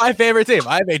 And they're my favorite team.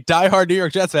 I'm a diehard New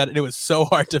York Jets fan, and it was so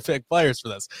hard to pick players for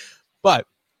this. But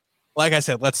like I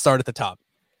said, let's start at the top.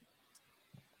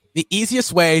 The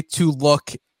easiest way to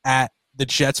look at the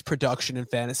Jets' production in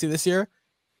fantasy this year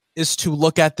is to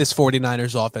look at this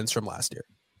 49ers offense from last year.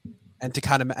 And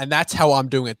and that's how I'm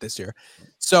doing it this year.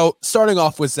 So starting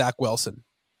off with Zach Wilson,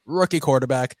 rookie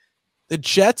quarterback, the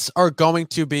Jets are going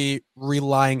to be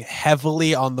relying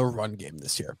heavily on the run game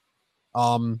this year.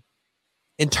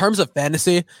 In terms of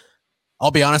fantasy,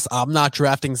 I'll be honest, I'm not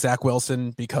drafting Zach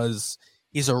Wilson because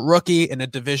he's a rookie in a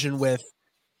division when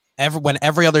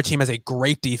every other team has a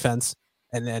great defense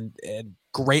and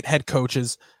great head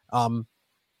coaches. And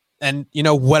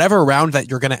whatever round that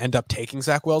you're going to end up taking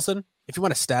Zach Wilson, if you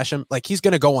want to stash him, he's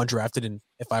going to go undrafted in,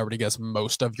 if I were to guess,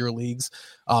 most of your leagues.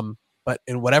 But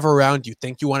in whatever round you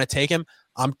think you want to take him,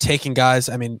 I'm taking guys.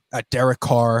 I mean, a Derek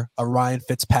Carr, a Ryan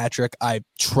Fitzpatrick, I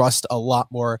trust a lot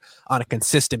more on a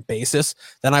consistent basis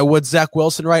than I would Zach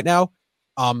Wilson right now.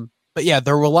 But yeah,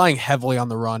 they're relying heavily on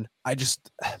the run. I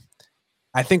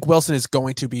think Wilson is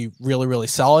going to be really, really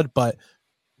solid. But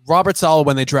Robert Saleh,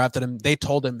 when they drafted him, they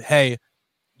told him, hey,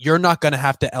 you're not going to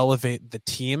have to elevate the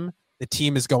team. The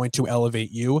team is going to elevate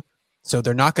you. So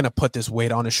they're not going to put this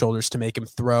weight on his shoulders to make him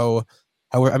throw.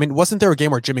 I mean, wasn't there a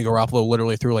game where Jimmy Garoppolo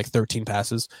literally threw 13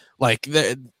 passes? I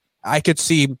could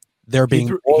see there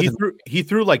being. He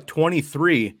threw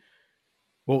 23.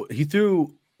 Well,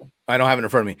 I don't have it in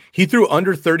front of me. He threw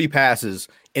under 30 passes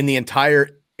in the entire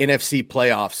NFC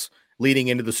playoffs leading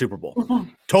into the Super Bowl.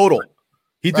 Total.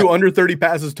 He threw under 30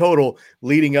 passes total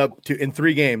leading up to in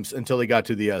 3 games until he got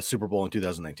to the Super Bowl in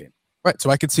 2019. Right.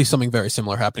 So I could see something very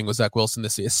similar happening with Zach Wilson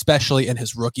this year, especially in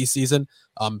his rookie season.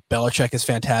 Belichick is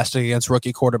fantastic against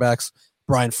rookie quarterbacks.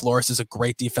 Brian Flores is a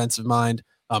great defensive mind.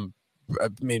 Sean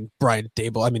McDermott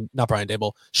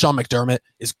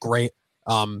is great.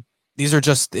 These are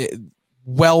just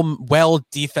well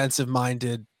defensive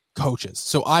minded coaches.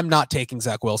 So I'm not taking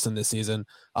Zach Wilson this season.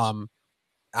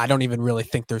 I don't even really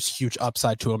think there's huge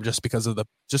upside to him just because of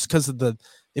the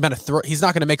amount of throw. He's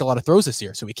not going to make a lot of throws this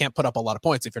year, so he can't put up a lot of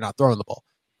points if you're not throwing the ball,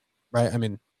 right? I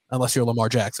mean, unless you're Lamar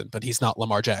Jackson, but he's not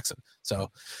Lamar Jackson. So,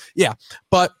 yeah.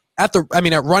 But at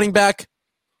running back,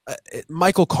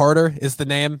 Michael Carter is the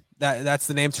name. That's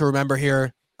the name to remember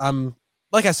here.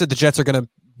 Like I said, the Jets are going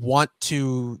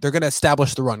to they're going to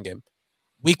establish the run game.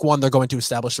 Week 1, they're going to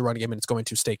establish the run game, and it's going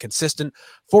to stay consistent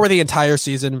for the entire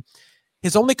season.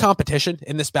 His only competition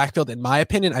in this backfield, in my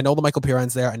opinion, I know the Michael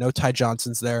Piron's there. I know Ty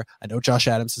Johnson's there. I know Josh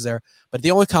Adams is there. But the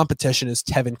only competition is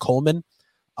Tevin Coleman.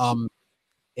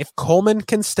 If Coleman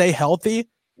can stay healthy,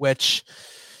 which,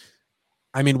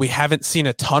 I mean, we haven't seen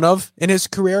a ton of in his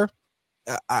career,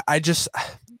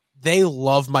 they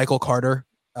love Michael Carter.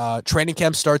 Training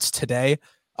camp starts today,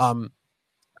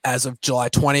 as of July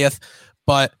 20th.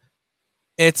 But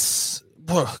it's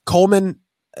Coleman.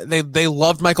 They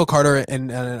loved Michael Carter in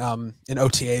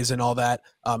OTAs and all that.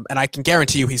 And I can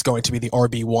guarantee you he's going to be the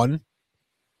RB1.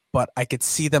 But I could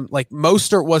see them, like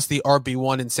Mostert was the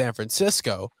RB1 in San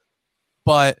Francisco,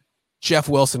 but Jeff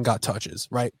Wilson got touches,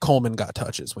 right? Coleman got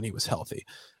touches when he was healthy.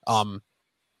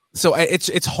 So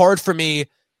it's hard for me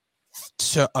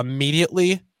to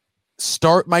immediately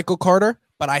start Michael Carter,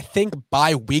 but I think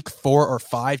by week 4 or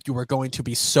 5, you are going to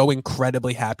be so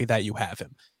incredibly happy that you have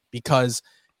him, because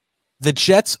the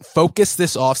Jets focus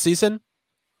this offseason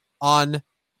on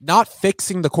not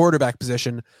fixing the quarterback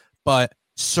position, but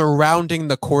surrounding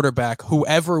the quarterback,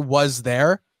 whoever was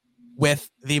there,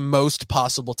 with the most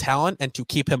possible talent and to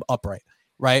keep him upright,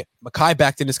 right? Mekhi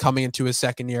Becton is coming into his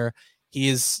second year. He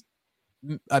is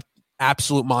an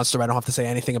absolute monster. I don't have to say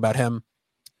anything about him.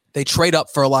 They trade up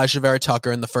for Elijah Vera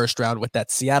Tucker in the first round with that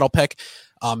Seattle pick.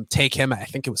 Take him, I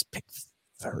think it was pick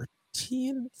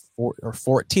 13 or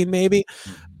 14 maybe.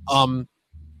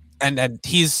 And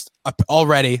he's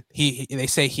already, they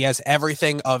say he has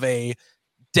everything of a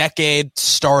decade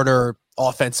starter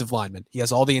offensive lineman. He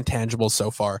has all the intangibles so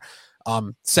far.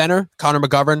 Center, Connor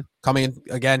McGovern coming in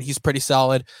again. He's pretty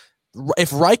solid.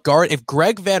 If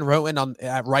Greg Van Roten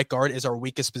at right guard is our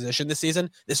weakest position this season,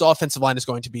 this offensive line is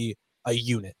going to be a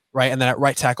unit, right? And then at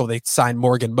right tackle, they signed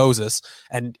Morgan Moses.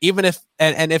 And even if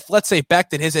let's say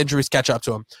Becton, his injuries catch up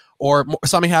to him, or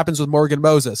something happens with Morgan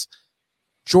Moses,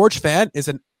 George Fant is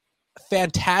a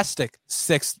fantastic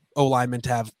 6th O-lineman to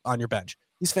have on your bench.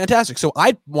 He's fantastic. So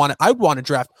I'd want to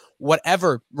draft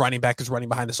whatever running back is running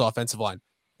behind this offensive line,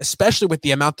 especially with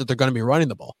the amount that they're going to be running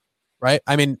the ball, right?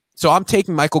 I mean, so I'm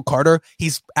taking Michael Carter.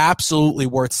 He's absolutely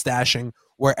worth stashing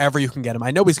wherever you can get him. I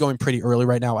know he's going pretty early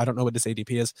right now. I don't know what his ADP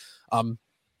is,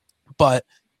 but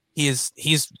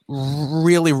he's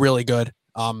really, really good.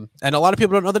 And a lot of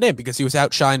people don't know the name because he was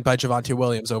outshined by Javonte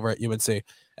Williams over at UNC,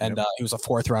 and he was a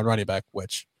 4th-round running back,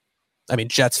 which, I mean,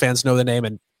 Jets fans know the name,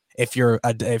 and if you're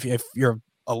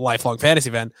a lifelong fantasy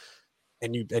fan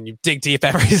and you dig deep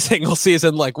every single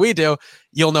season like we do,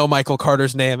 you'll know Michael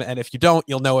Carter's name, and if you don't,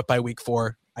 you'll know it by week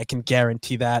 4. I can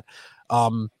guarantee that.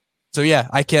 So yeah,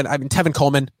 Tevin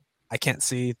Coleman,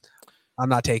 I'm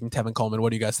not taking Tevin Coleman. What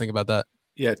do you guys think about that?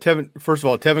 Yeah, first of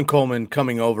all, Tevin Coleman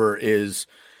coming over is,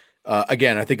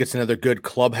 again, I think it's another good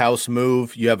clubhouse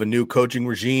move. You have a new coaching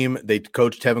regime. They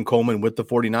coach Tevin Coleman with the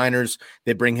 49ers.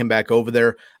 They bring him back over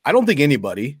there. I don't think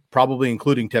anybody, probably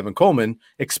including Tevin Coleman,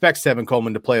 expects Tevin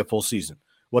Coleman to play a full season.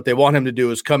 What they want him to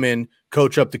do is come in,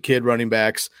 coach up the kid running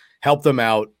backs, help them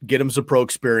out, get them some pro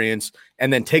experience,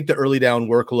 and then take the early down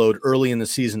workload early in the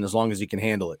season as long as he can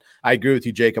handle it. I agree with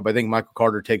you, Jacob. I think Michael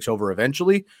Carter takes over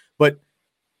eventually, but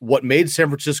what made San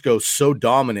Francisco so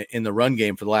dominant in the run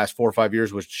game for the last 4 or 5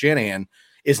 years with Shanahan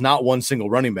is not one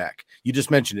single running back. You just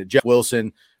mentioned it, Jeff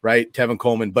Wilson, right? Tevin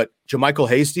Coleman, but JaMychal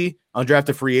Hasty,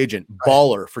 undrafted free agent,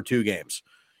 baller for 2 games.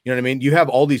 You know what I mean? You have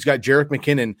all these guys. Jerick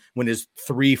McKinnon, when his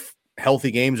 3 healthy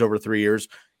games over 3 years,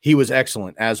 he was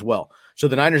excellent as well. So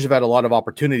the Niners have had a lot of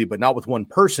opportunity, but not with one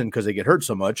person because they get hurt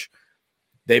so much.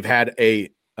 They've had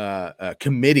a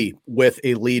committee with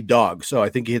a lead dog. So I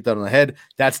think you hit that on the head.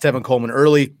 That's Tevin Coleman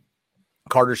early.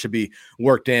 Carter should be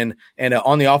worked in. And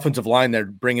on the offensive line, they're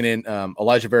bringing in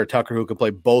Elijah Vera Tucker, who can play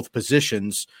both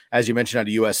positions. As you mentioned, out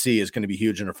of USC is going to be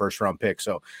huge in a 1st-round pick.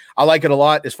 So I like it a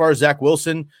lot. As far as Zach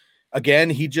Wilson,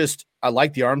 again, I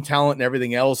like the arm talent and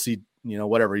everything else. He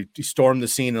stormed the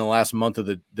scene in the last month of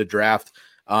the draft.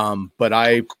 But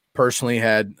I personally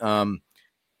had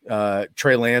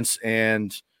Trey Lance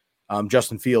and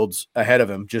Justin Fields ahead of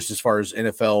him, just as far as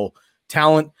NFL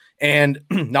talent. And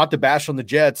not to bash on the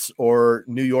Jets or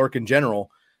New York in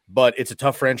general, but it's a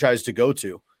tough franchise to go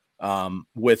to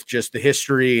with just the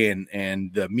history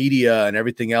and the media and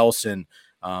everything else. And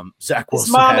Zach Wilson.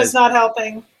 His mom is not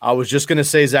helping. I was just going to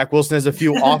say Zach Wilson has a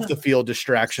few off the field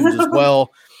distractions as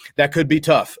well. That could be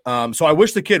tough. So I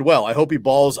wish the kid well. I hope he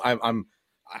balls. I've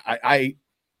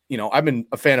been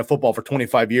a fan of football for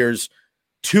 25 years.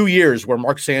 2 years where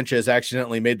Mark Sanchez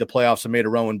accidentally made the playoffs and made a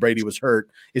run when Brady was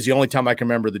hurt is the only time I can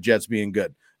remember the Jets being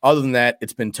good. Other than that,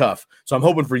 it's been tough. So I'm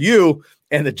hoping for you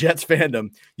and the Jets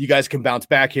fandom, you guys can bounce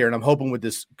back here. And I'm hoping with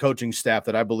this coaching staff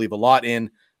that I believe a lot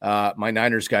in, my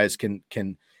Niners guys can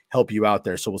help you out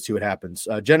there. So we'll see what happens.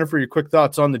 Jennifer, your quick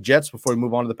thoughts on the Jets before we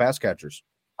move on to the pass catchers.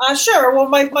 Sure. Well,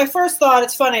 my first thought,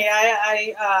 it's funny.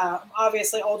 I'm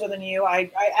obviously older than you.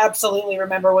 I absolutely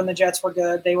remember when the Jets were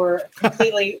good. They were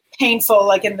completely painful,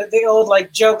 like in the old,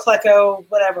 like Joe Klecko,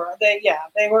 whatever. They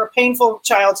were a painful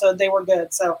childhood. They were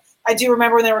good. So I do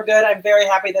remember when they were good. I'm very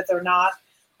happy that they're not.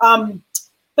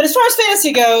 But as far as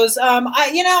fantasy goes,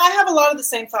 I have a lot of the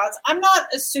same thoughts. I'm not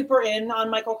as super in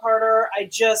on Michael Carter.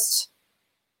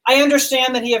 I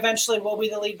understand that he eventually will be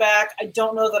the lead back. I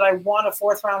don't know that I want a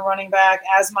fourth round running back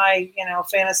as my,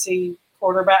 fantasy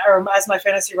quarterback or as my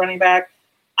fantasy running back.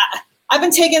 I've been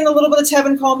taking a little bit of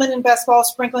Tevin Coleman in best ball,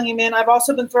 sprinkling him in. I've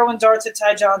also been throwing darts at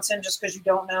Ty Johnson just because you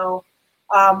don't know.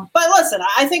 But listen,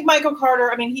 I think Michael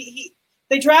Carter,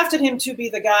 they drafted him to be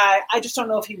the guy. I just don't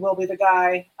know if he will be the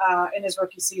guy in his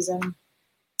rookie season.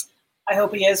 I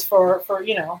hope he is for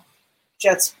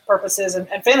Jets purposes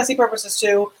and fantasy purposes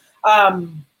too.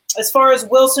 As far as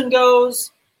Wilson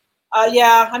goes, I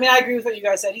agree with what you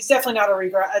guys said. He's definitely not a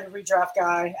redraft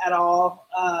guy at all.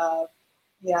 I've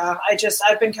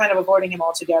been kind of avoiding him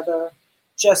altogether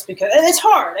just because – and it's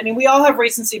hard. We all have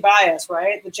recency bias,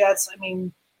 right? The Jets,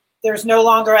 there's no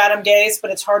longer Adam Gase,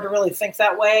 but it's hard to really think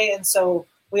that way. And so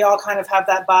we all kind of have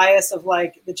that bias of,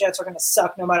 like, the Jets are going to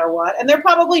suck no matter what. And they're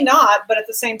probably not, but at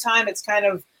the same time, it's kind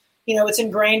of – it's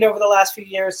ingrained over the last few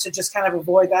years to just kind of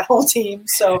avoid that whole team.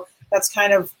 So – that's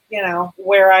kind of,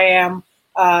 where I am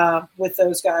with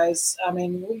those guys.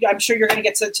 I'm sure you're going to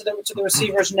get to the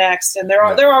receivers next, and there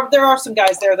are some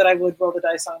guys there that I would roll the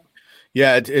dice on.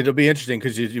 Yeah, it'll be interesting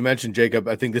because you mentioned Jacob.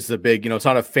 I think this is a big, it's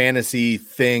not a fantasy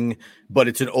thing, but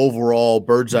it's an overall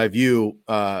bird's eye view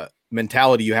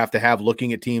mentality you have to have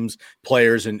looking at teams,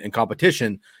 players, and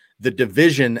competition. The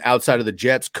division outside of the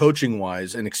Jets, coaching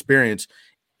wise and experience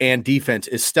and defense,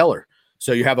 is stellar.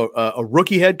 So you have a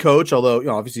rookie head coach, although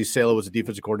obviously Salo was a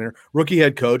defensive coordinator, rookie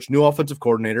head coach, new offensive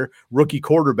coordinator, rookie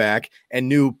quarterback, and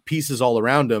new pieces all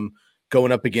around him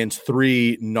going up against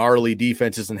three gnarly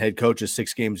defenses and head coaches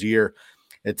 6 games a year.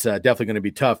 It's definitely going to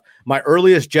be tough. My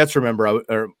earliest Jets memory,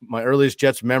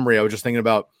 I was just thinking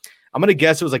about, I'm going to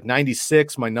guess it was like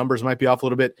 96. My numbers might be off a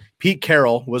little bit. Pete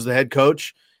Carroll was the head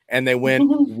coach, and they went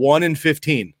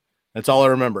 1-15. That's all I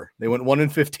remember. They went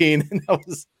 1-15, and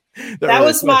that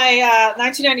was my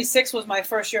 1996 was my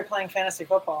first year playing fantasy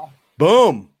football.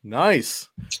 Boom. Nice.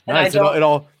 It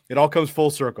all comes full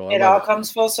circle. It all comes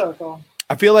full circle.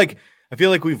 I feel like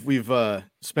we've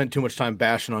spent too much time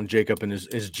bashing on Jacob and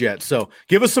his Jets. So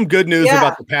give us some good news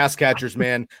about the pass catchers,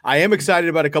 man. I am excited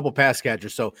about a couple pass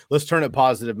catchers. So let's turn it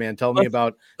positive, man. Tell me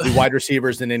about the wide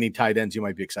receivers and any tight ends you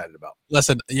might be excited about.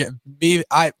 Listen,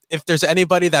 if there's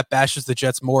anybody that bashes the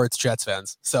Jets more, it's Jets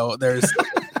fans. So there's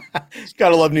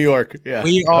gotta love New York. Yeah,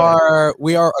 we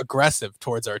are aggressive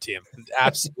towards our team,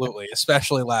 absolutely,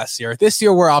 especially last year. This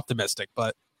year we're optimistic,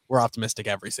 but we're optimistic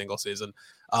every single season.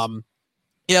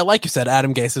 Like you said,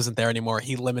 Adam Gase isn't there anymore.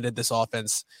 He limited this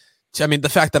offense. The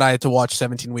fact that I had to watch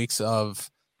 17 weeks of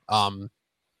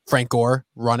Frank Gore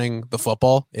running the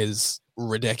football is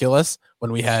ridiculous.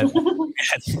 When we had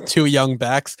 2 young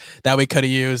backs that we could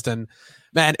have used, and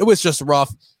man, it was just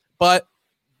rough. But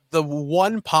the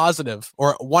one positive,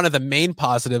 or one of the main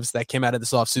positives that came out of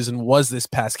this offseason, was this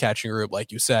pass catching group,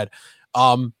 like you said.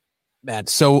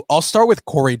 So I'll start with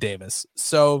Corey Davis.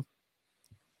 So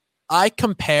I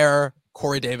compare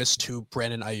Corey Davis to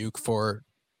Brandon Ayuk for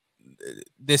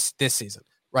this season,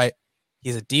 right?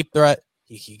 He's a deep threat.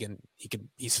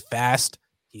 He's fast.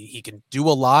 He can do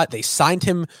a lot. They signed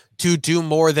him to do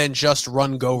more than just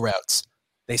run go routes.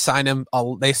 They signed him.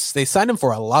 They signed him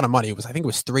for a lot of money. I think it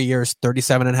was 3 years,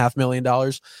 $37.5 million.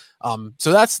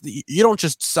 So you don't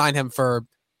just sign him for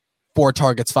 4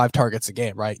 targets, 5 targets a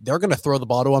game, right? They're going to throw the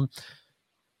ball to him.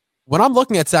 When I'm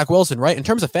looking at Zach Wilson, right, in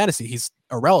terms of fantasy, he's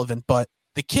irrelevant, but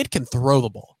the kid can throw the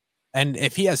ball, and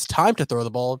if he has time to throw the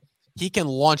ball, he can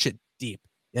launch it deep.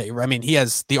 Yeah, he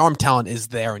has the arm talent is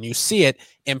there, and you see it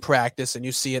in practice, and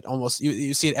you see it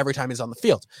you see it every time he's on the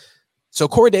field. So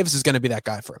Corey Davis is going to be that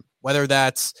guy for him, whether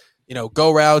that's,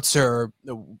 go routes or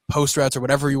post routes or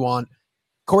whatever you want.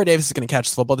 Corey Davis is going to catch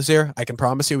the football this year. I can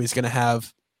promise you he's going to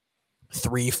have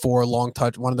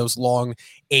 3-4 one of those long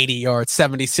 80-yard,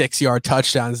 76-yard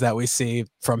touchdowns that we see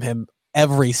from him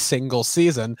every single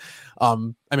season.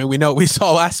 We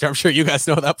saw last year, I'm sure you guys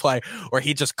know that play where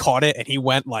he just caught it and he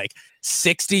went like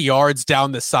 60 yards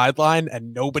down the sideline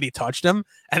and nobody touched him.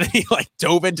 And then he like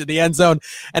dove into the end zone.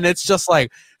 And it's just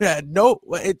like,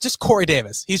 just Corey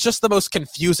Davis. He's just the most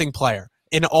confusing player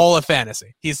in all of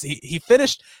fantasy. He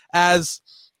finished as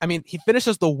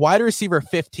the wide receiver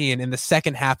 15 in the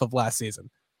second half of last season.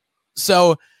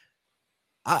 So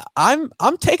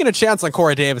I'm taking a chance on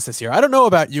Corey Davis this year. I don't know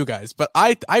about you guys, but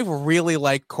I really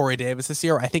like Corey Davis this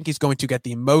year. I think he's going to get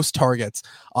the most targets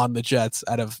on the Jets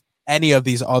out of any of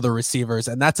these other receivers,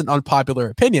 and that's an unpopular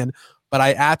opinion, but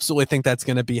I absolutely think that's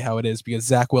going to be how it is because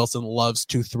Zach Wilson loves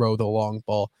to throw the long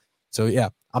ball. So yeah,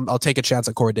 I'll take a chance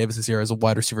on Corey Davis this year as a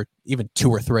wide receiver, even 2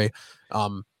 or 3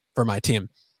 for my team.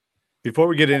 Before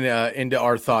we get into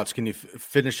our thoughts, can you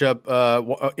finish up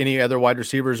any other wide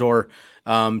receivers or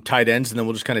tight ends, and then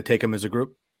we'll just kind of take them as a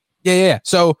group? Yeah.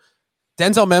 So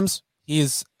Denzel Mims,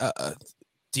 he's a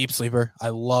deep sleeper. I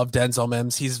love Denzel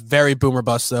Mims. He's very boomer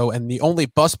bust though, and the only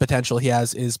bust potential he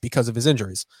has is because of his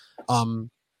injuries.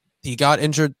 He got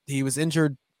injured. He was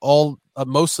injured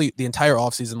mostly the entire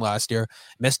offseason last year.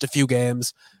 Missed a few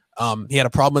games. He had a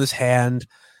problem with his hand.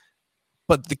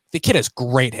 But the kid has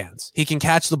great hands. He can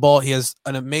catch the ball. He has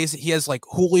like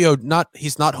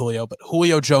he's not Julio, but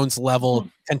Julio Jones level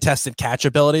contested catch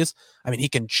abilities. I mean, he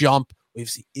can jump.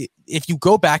 If you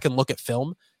go back and look at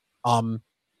film,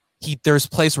 there's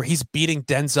plays where he's beating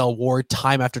Denzel Ward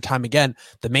time after time again.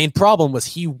 The main problem was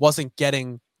he wasn't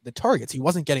getting the targets. He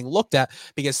wasn't getting looked at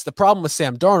because the problem with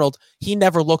Sam Darnold, he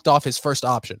never looked off his first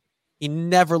option.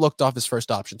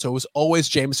 So it was always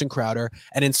Jamison Crowder,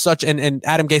 and and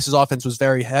Adam Gase's offense was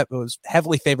was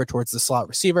heavily favored towards the slot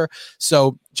receiver.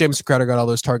 So Jamison Crowder got all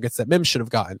those targets that Mims should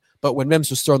have gotten. But when Mims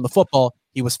was throwing the football,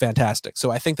 he was fantastic. So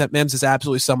I think that Mims is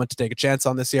absolutely someone to take a chance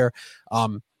on this year.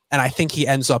 And I think he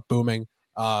ends up booming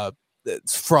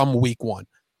from week 1.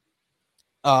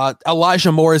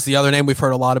 Elijah Moore is the other name we've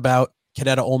heard a lot about.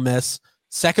 Cadet of Ole Miss,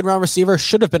 2nd round receiver,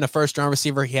 should have been a 1st round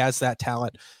receiver. He has that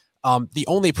talent. The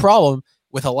only problem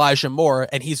with Elijah Moore,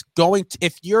 and he's going to,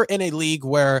 if you're in a league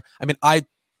where, I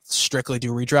strictly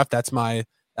do redraft. That's I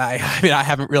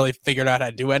haven't really figured out how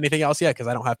to do anything else yet because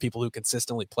I don't have people who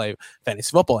consistently play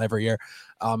fantasy football every year.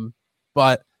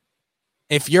 But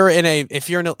if you're in a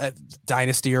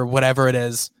dynasty or whatever it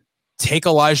is, take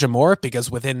Elijah Moore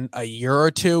because within a year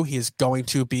or two, he's going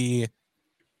to be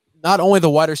not only the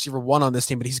wide receiver 1 on this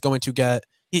team, but he's going to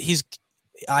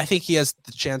I think he has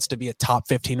the chance to be a top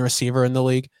 15 receiver in the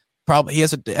league. Probably he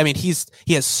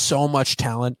has so much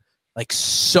talent,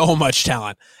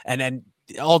 and then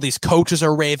all these coaches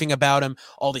are raving about him.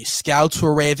 All these scouts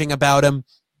were raving about him.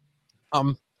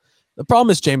 The problem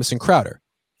is Jamison Crowder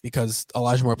because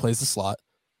Elijah Moore plays the slot,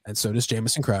 and so does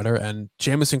Jamison Crowder. And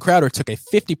Jamison Crowder took a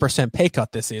 50% pay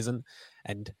cut this season,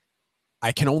 and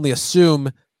I can only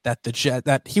assume that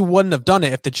that he wouldn't have done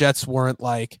it if the Jets weren't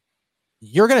like,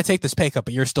 you're going to take this pay cut,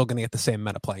 but you're still going to get the same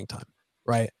amount of playing time,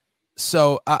 right?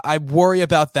 So I worry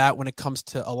about that when it comes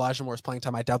to Elijah Moore's playing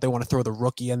time. I doubt they want to throw the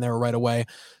rookie in there right away.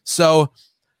 So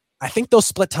I think they'll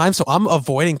split time. So I'm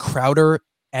avoiding Crowder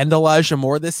and Elijah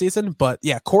Moore this season. But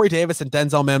yeah, Corey Davis and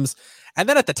Denzel Mims. And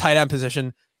then at the tight end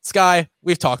position, Sky,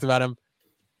 we've talked about him.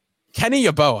 Kenny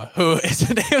Yeboah, who is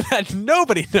a name that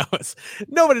nobody knows.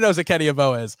 Nobody knows what Kenny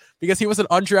Yeboah is because he was an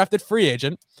undrafted free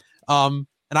agent.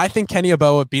 And I think Kenny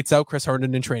Yeboah beats out Chris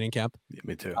Herndon in training camp. Yeah,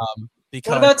 me too.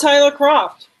 What about Tyler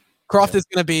Kroft? Kroft is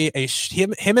going to be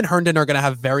him and Herndon are going to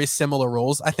have very similar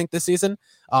roles, I think, this season.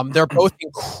 They're both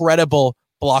incredible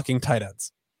blocking tight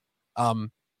ends.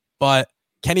 But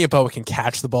Kenny Yeboah can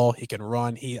catch the ball. He can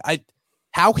run.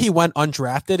 How he went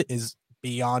undrafted is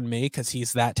beyond me because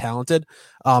he's that talented.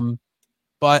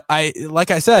 But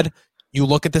like I said, you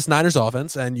look at this Niners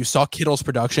offense and you saw Kittle's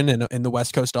production in the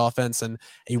West Coast offense, and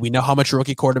we know how much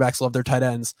rookie quarterbacks love their tight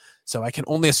ends. So I can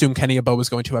only assume Kenny Yeboah is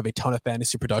going to have a ton of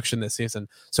fantasy production this season.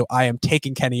 So I am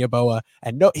taking Kenny Yeboah,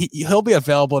 and he'll be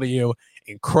available to you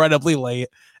incredibly late.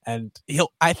 And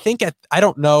I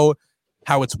don't know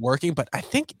how it's working, but I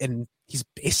think he's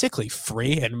basically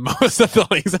free in most of the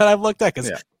leagues that I've looked at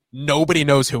because nobody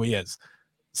knows who he is.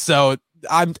 So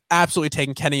I'm absolutely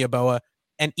taking Kenny Yeboah.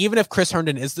 And even if Chris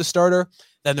Herndon is the starter,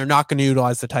 then they're not going to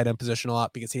utilize the tight end position a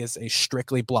lot because he is a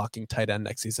strictly blocking tight end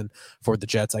next season for the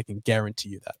Jets. I can guarantee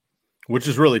you that. Which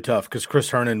is really tough because Chris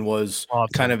Herndon was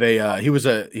kind of he was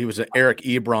an Eric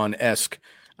Ebron-esque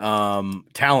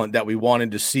talent that we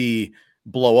wanted to see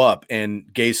blow up, and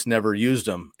Gase never used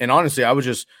him. And honestly, I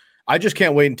just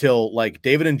can't wait until like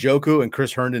David Njoku and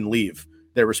Chris Herndon leave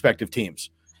their respective teams.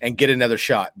 and get another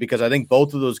shot, because I think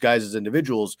both of those guys as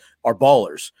individuals are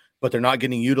ballers, but they're not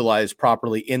getting utilized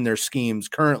properly in their schemes.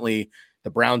 Currently, the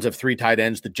Browns have 3 tight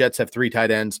ends. The Jets have 3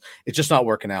 tight ends. It's just not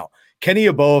working out. Kenny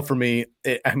Yeboah, for me,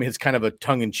 it's kind of a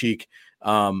tongue-in-cheek.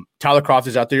 Tyler Kroft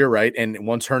is out there, you're right. And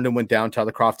once Herndon went down,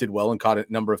 Tyler Kroft did well and caught a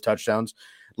number of touchdowns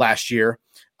last year.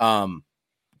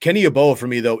 Kenny Yeboah, for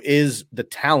me, though, is the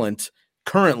talent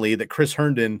currently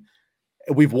that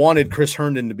we've wanted Chris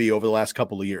Herndon to be over the last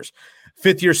couple of years.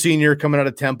 5th-year senior coming out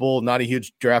of Temple, not a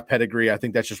huge draft pedigree. I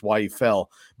think that's just why he fell,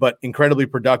 but incredibly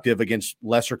productive against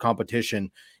lesser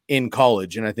competition in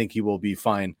college, and I think he will be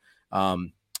fine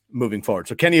moving forward.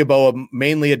 So Kenny Yeboah,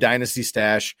 mainly a dynasty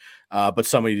stash, but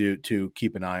somebody to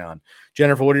keep an eye on.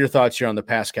 Jennifer, what are your thoughts here on the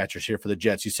pass catchers here for the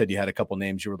Jets? You said you had a couple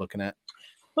names you were looking at.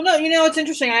 Well, no, it's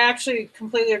interesting. I actually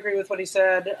completely agree with what he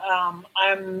said.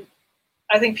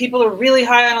 I think people are really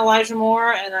high on Elijah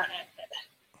Moore, and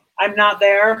I'm not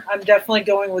there. I'm definitely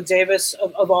going with Davis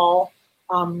of all.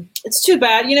 It's too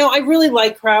bad. I really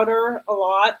like Crowder a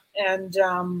lot, and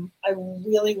I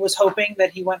really was hoping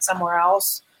that he went somewhere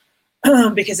else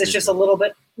because it's just a little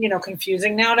bit,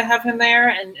 confusing now to have him there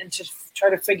and to try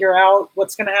to figure out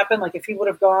what's going to happen. Like if he would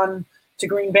have gone to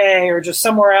Green Bay or just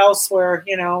somewhere else where,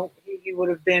 he would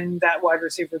have been that wide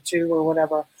receiver 2 or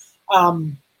whatever.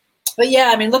 But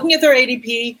yeah, looking at their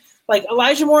ADP, like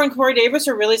Elijah Moore and Corey Davis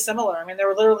are really similar. They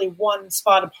were literally 1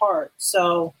 spot apart.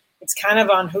 So it's kind of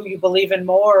on who you believe in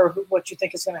more or what you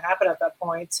think is going to happen at that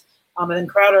point. And then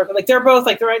Crowder, they're both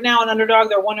they're right now an underdog.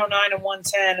 They're 109 and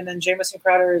 110, and then Jamison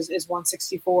Crowder is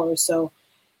 164. So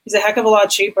he's a heck of a lot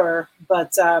cheaper.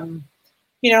 But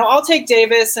I'll take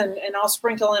Davis and I'll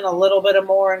sprinkle in a little bit of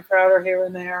Moore and Crowder here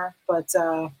and there. But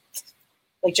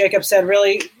like Jacob said,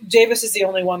 really, Davis is the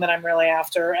only one that I'm really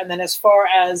after. And then as far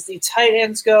as the tight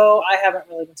ends go, I haven't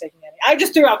really been taking any. I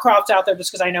just threw out Kroft out there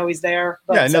just because I know he's there.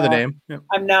 But, another name. Yeah.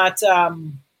 I'm not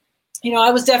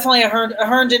I was definitely a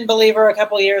Herndon believer a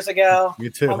couple of years ago. Me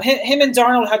too. Him and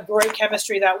Darnold had great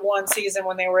chemistry that one season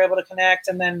when they were able to connect,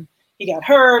 and then he got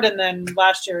hurt, and then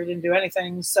last year he didn't do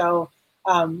anything. So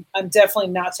I'm definitely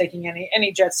not taking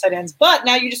any Jets tight ends. But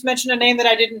now you just mentioned a name that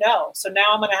I didn't know, so now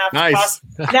I'm going to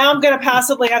have now I'm going to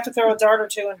possibly have to throw a dart or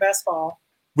two in best ball.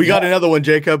 We got another one,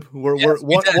 Jacob. We're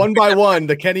one by one.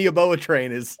 The Kenny Yeboah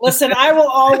train is. Listen, I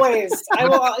will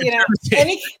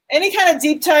any kind of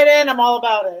deep tight end, I'm all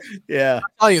about it. Yeah.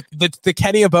 I'll tell you, the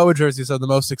Kenny Yeboah jerseys are the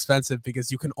most expensive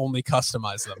because you can only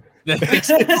customize them.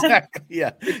 Exactly.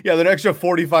 Yeah. They're an extra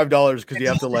 $45 because you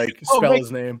have to spell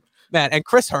his name. Man, and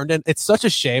Chris Herndon, it's such a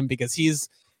shame because he's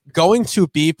going to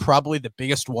be probably the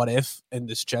biggest what if in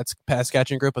this Jets pass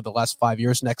catching group of the last 5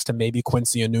 years, next to maybe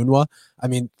Quincy Enunwa.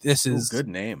 This is good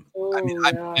name. I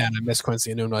miss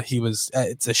Quincy Enunwa. He was.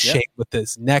 It's a shame with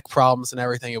his neck problems and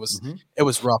everything. It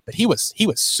was rough, but he was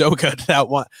so good. That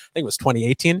one, I think it was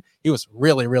 2018. He was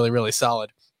really, really, really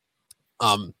solid.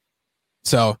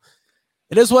 So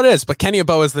it is what it is. But Kenny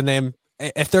Yeboah is the name.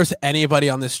 If there's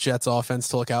anybody on this Jets offense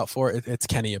to look out for, it's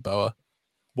Kenny Yeboah.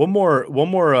 One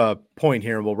more point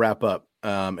here, and we'll wrap up.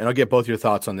 And I'll get both your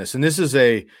thoughts on this. And this is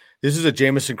a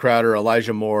Jamison Crowder,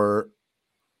 Elijah Moore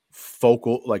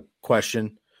focal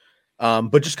question,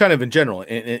 but just kind of in general,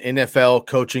 in NFL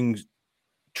coaching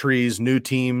trees, new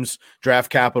teams, draft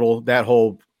capital, that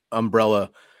whole umbrella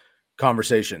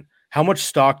conversation. How much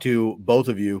stock do both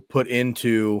of you put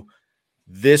into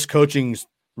this coaching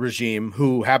regime,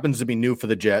 who happens to be new for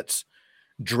the Jets,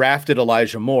 drafted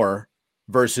Elijah Moore,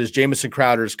 versus Jamison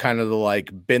Crowder's kind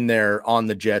of been there on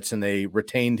the Jets and they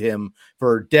retained him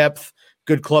for depth,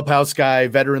 good clubhouse guy,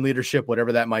 veteran leadership,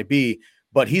 whatever that might be,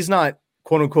 but he's not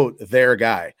quote unquote their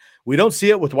guy. We don't see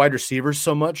it with wide receivers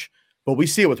so much, but we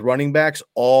see it with running backs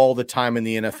all the time in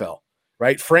the NFL,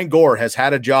 right? Frank Gore has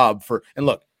had a job and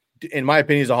look, in my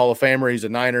opinion, he's a Hall of Famer. He's a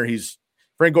Niner.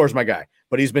 Frank Gore's my guy,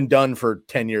 but he's been done for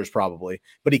 10 years probably.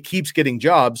 But he keeps getting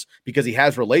jobs because he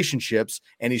has relationships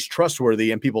and he's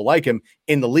trustworthy and people like him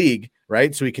in the league,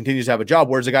 right? So he continues to have a job.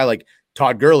 Whereas a guy like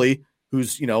Todd Gurley,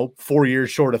 who's 4 years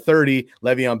short of 30,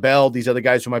 Le'Veon Bell, these other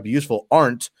guys who might be useful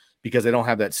aren't, because they don't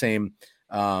have that same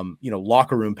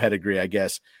locker room pedigree, I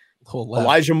guess.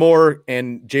 Elijah Moore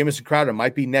and Jamison Crowder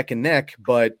might be neck and neck,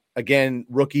 but again,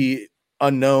 rookie,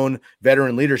 unknown,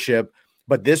 veteran leadership.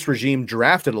 But this regime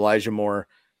drafted Elijah Moore.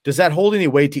 Does that hold any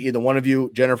weight to either one of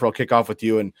you? Jennifer, I'll kick off with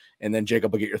you, and then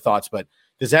Jacob will get your thoughts. But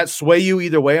does that sway you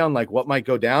either way on what might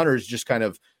go down, or is just kind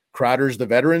of Crowder's the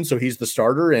veteran, so he's the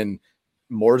starter, and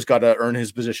Moore's got to earn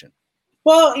his position?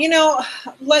 Well,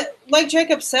 like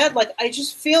Jacob said, I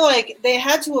just feel like they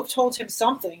had to have told him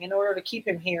something in order to keep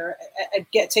him here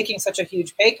taking such a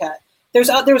huge pay cut. There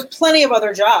was plenty of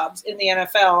other jobs in the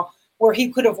NFL where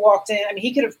he could have walked in. I mean,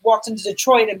 he could have walked into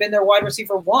Detroit and been their wide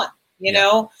receiver 1, you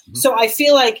know? Mm-hmm. So I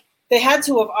feel like they had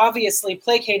to have obviously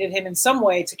placated him in some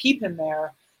way to keep him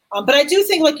there. But I do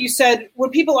think, like you said, when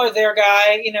people are their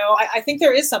guy, you know, I think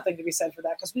there is something to be said for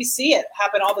that, because we see it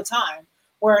happen all the time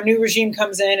where a new regime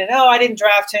comes in and, I didn't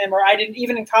draft him, or I didn't,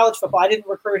 even in college football, I didn't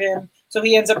recruit him. So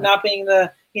he ends up not being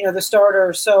the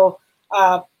starter. So,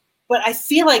 but I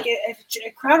feel like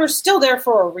if Crowder's still there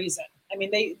for a reason. I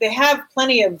mean, they have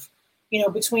plenty of,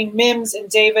 between Mims and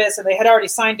Davis, and they had already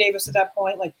signed Davis at that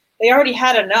point. Like, they already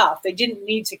had enough. They didn't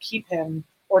need to keep him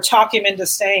or talk him into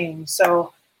staying.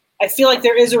 So I feel like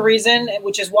there is a reason,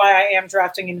 which is why I am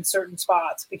drafting him in certain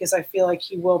spots, because I feel like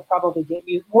he will probably get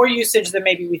more usage than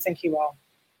maybe we think he will.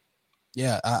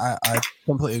 Yeah, I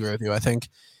completely agree with you. I think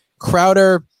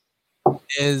Crowder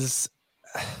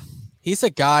he's a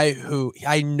guy who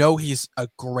I know he's a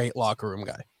great locker room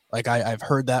guy. Like I've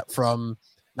heard that from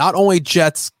not only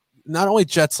Jets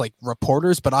like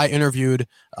reporters, but I interviewed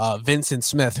Vincent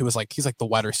Smith, who was he's the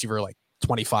wide receiver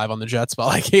 25 on the Jets,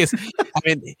 but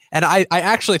and I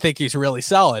actually think he's really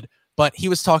solid. But he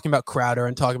was talking about Crowder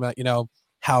and talking about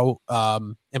how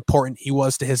important he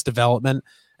was to his development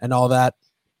and all that,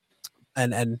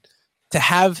 and to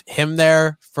have him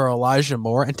there for Elijah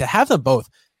Moore and to have them both.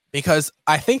 Because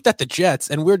I think that the Jets,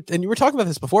 and you were talking about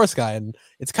this before, Sky, and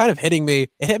it's kind of hitting me.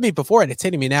 It hit me before, and it's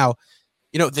hitting me now.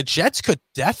 The Jets could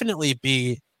definitely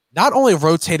be not only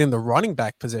rotating the running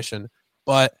back position,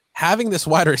 but having this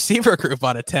wide receiver group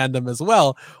on a tandem as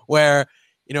well, where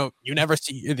you never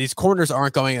see these corners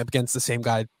aren't going up against the same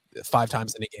guy 5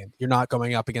 times in a game. You're not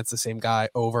going up against the same guy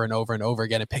over and over and over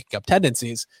again and picking up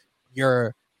tendencies.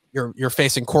 You're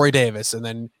facing Corey Davis, and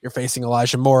then you're facing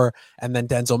Elijah Moore, and then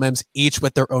Denzel Mims, each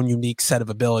with their own unique set of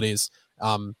abilities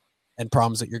and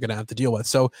problems that you're going to have to deal with.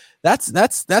 So that's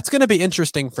going to be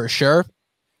interesting for sure.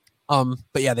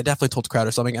 But yeah, they definitely told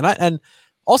Crowder something. And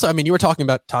also, I mean, you were talking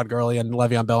about Todd Gurley and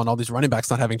Le'Veon Bell and all these running backs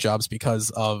not having jobs because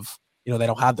of, they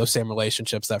don't have those same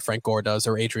relationships that Frank Gore does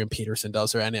or Adrian Peterson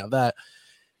does or any of that.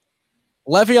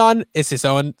 Le'Veon is his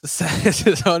own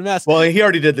mess. Well, he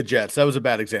already did the Jets. That was a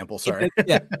bad example. Sorry.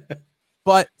 Yeah.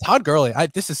 But Todd Gurley,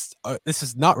 this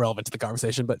is not relevant to the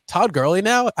conversation, but Todd Gurley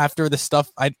now, after this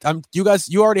stuff, you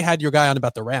already had your guy on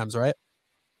about the Rams, right?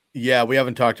 Yeah, we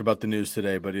haven't talked about the news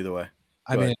today, but either way.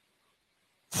 I mean,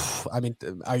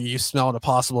 are you smelling a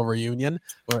possible reunion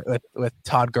with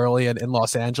Todd Gurley in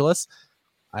Los Angeles?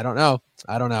 I don't know.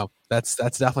 That's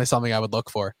definitely something I would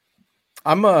look for.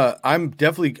 I'm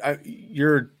definitely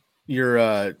you're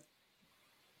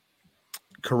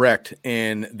correct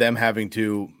in them having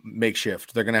to make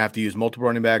shift. They're going to have to use multiple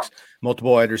running backs,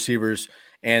 multiple wide receivers,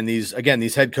 and these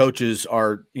head coaches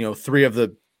are 3 of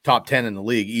the top 10 in the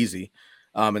league, easy,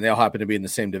 and they all happen to be in the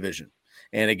same division.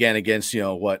 And again, against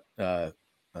what Bill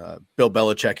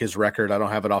Belichick, his record, I don't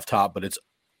have it off top, but it's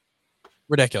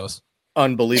ridiculous,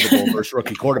 unbelievable versus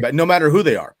rookie quarterback, no matter who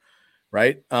they are,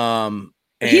 right?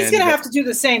 He's going to have to do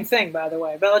the same thing, by the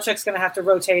way. Belichick's going to have to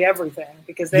rotate everything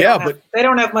because they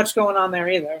don't have much going on there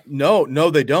either. No,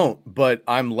 they don't. But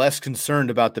I'm less concerned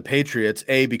about the Patriots,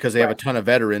 A, because they have a ton of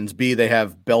veterans, B, they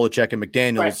have Belichick and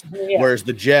McDaniels, whereas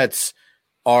the Jets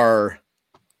are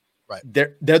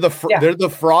they're the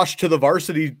Frosh to the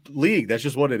varsity league. That's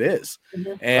just what it is.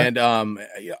 Mm-hmm. And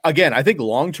again, I think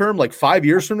long term, 5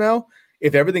 years from now,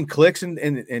 if everything clicks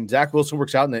and Zach Wilson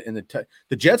works out,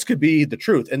 the Jets could be the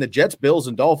truth. And the Jets, Bills,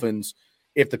 and Dolphins,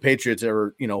 if the Patriots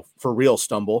ever, for real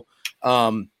stumble,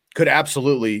 could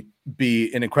absolutely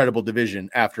be an incredible division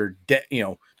after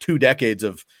 2 decades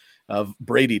of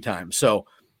Brady time. So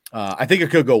I think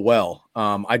it could go well.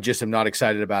 I just am not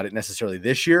excited about it necessarily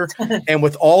this year. And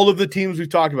with all of the teams we've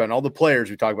talked about and all the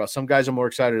players we talked about, some guys are more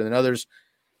excited than others.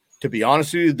 To be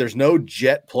honest with you, there's no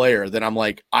Jet player that I'm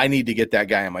like, I need to get that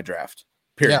guy in my draft.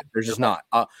 Period. Yeah. There's just not.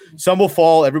 Some will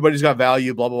fall. Everybody's got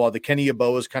value, blah, blah, blah. The Kenny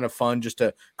Yeboah is kind of fun just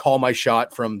to call my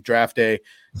shot from draft day.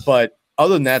 But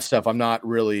other than that stuff, I'm not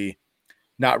really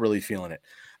feeling it.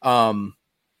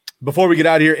 Before we get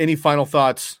out of here, any final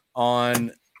thoughts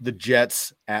on the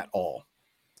Jets at all?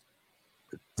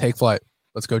 Take flight.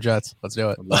 Let's go Jets. Let's do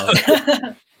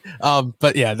it.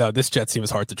 But yeah, no, this Jets team is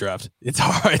hard to draft. It's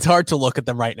hard to look at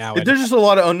them right now. There's just a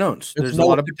lot of unknowns. There's a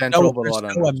lot of potential, but a lot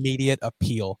of no immediate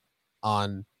appeal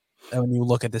on when you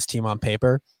look at this team on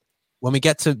paper. When we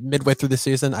get to midway through the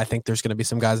season, I think there's going to be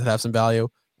some guys that have some value.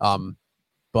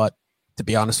 But to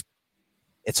be honest,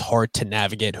 it's hard to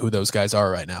navigate who those guys are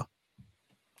right now.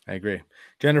 I agree.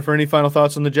 Jennifer, any final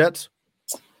thoughts on the Jets?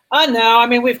 No, I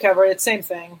mean, we've covered it. Same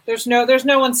thing. There's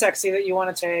no one sexy that you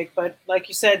want to take, but like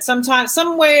you said,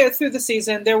 some way through the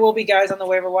season, there will be guys on the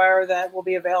waiver wire that will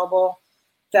be available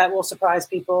that will surprise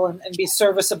people and be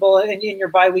serviceable in your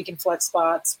bye week and flex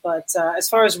spots. But as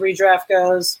far as redraft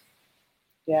goes,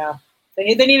 yeah,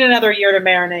 they need another year to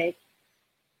marinate.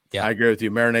 Yeah, I agree with you.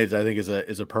 Marinades, I think,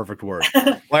 is a perfect word.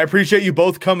 Well, I appreciate you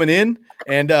both coming in.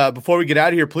 And before we get out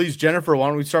of here, please, Jennifer, why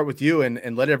don't we start with you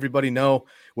and let everybody know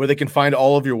where they can find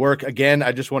all of your work. Again,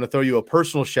 I just want to throw you a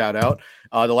personal shout out.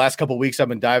 The last couple of weeks I've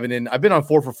been diving in. I've been on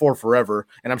 4for4 forever,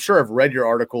 and I'm sure I've read your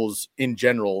articles in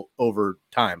general over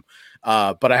time.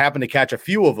 But I happened to catch a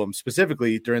few of them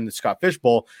specifically during the Scott Fish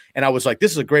Bowl, and I was like,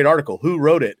 this is a great article. Who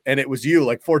wrote it? And it was you,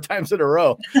 like 4 times in a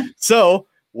row. So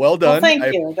well done. Well,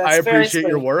 thank you. I appreciate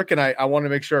your work, and I want to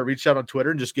make sure I reached out on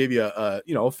Twitter and just gave you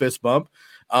a fist bump.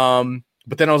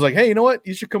 But then I was like, hey, you know what?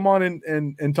 You should come on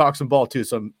and talk some ball too.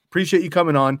 So I appreciate you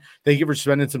coming on. Thank you for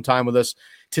spending some time with us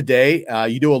today.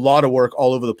 You do a lot of work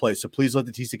all over the place. So please let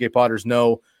the TCK Potters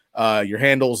know your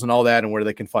handles and all that and where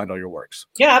they can find all your works.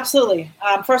 Yeah, absolutely.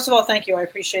 First of all, thank you. I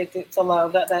appreciate the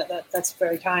love. That's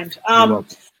very kind.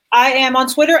 I am on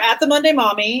Twitter at the Monday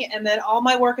Mommy, and then all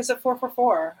my work is at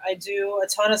 4for4. I do a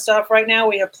ton of stuff right now.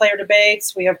 We have player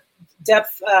debates. We have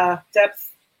depth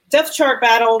chart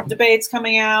battle debates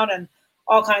coming out and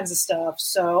all kinds of stuff.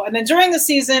 So, and then during the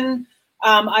season,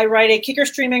 I write a kicker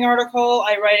streaming article.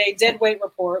 I write a dead weight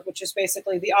report, which is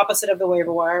basically the opposite of the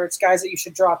waiver wire. It's guys that you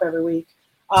should drop every week.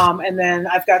 And then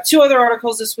I've got 2 other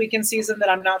articles this week in season that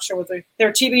I'm not sure what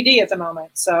they're TBD at the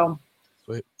moment. So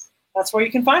sweet. That's where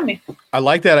you can find me. I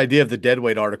like that idea of the dead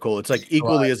weight article. It's like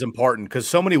equally as important because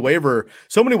so many waiver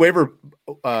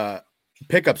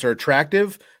pickups are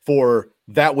attractive for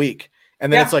that week.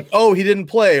 And then it's like, oh, he didn't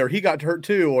play or he got hurt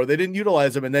too, or they didn't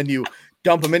utilize him. And then you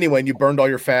dump him anyway and you burned all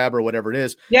your fab or whatever it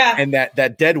is. Yeah. And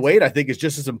that dead weight, I think, is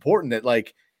just as important. That,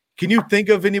 like, can you think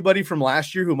of anybody from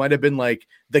last year who might have been like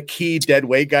the key dead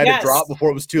weight guy to drop before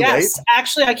it was too late?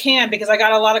 Actually, I can, because I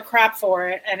got a lot of crap for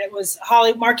it. And it was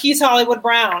Marquise Hollywood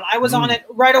Brown. I was on it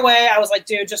right away. I was like,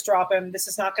 dude, just drop him. This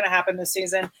is not going to happen this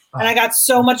season. And I got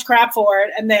so much crap for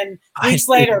it. And then weeks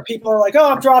later, people are like,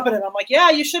 oh, I'm dropping it. I'm like, yeah,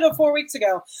 you should have 4 weeks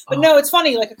ago. But no, it's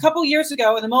funny. Like a couple years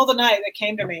ago in the middle of the night, it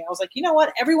came to me. I was like, you know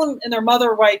what? Everyone and their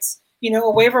mother writes,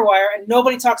 a waiver wire, and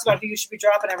nobody talks about who you should be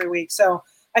dropping every week. So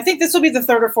I think this will be the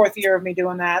 3rd or 4th year of me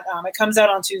doing that. It comes out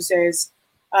on Tuesdays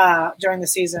during the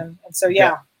season. And so,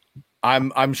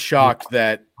 I'm shocked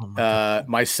that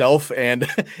myself and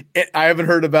I haven't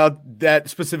heard about that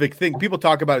specific thing. People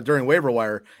talk about it during waiver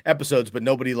wire episodes, but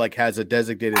nobody has a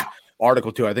designated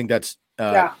article to it. I think that's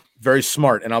very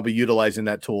smart, and I'll be utilizing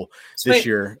that tool this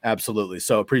year. Absolutely.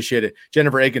 So appreciate it.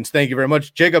 Jennifer Eakins, thank you very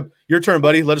much. Jacob, your turn,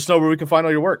 buddy. Let us know where we can find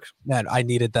all your work. Man, I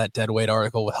needed that dead weight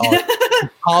article with Hollywood.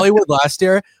 Hollywood last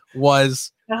year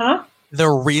was the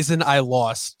reason I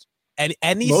lost. And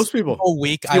any most people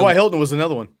week, T.Y. Hilton was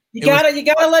another one. You gotta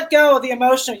let go of the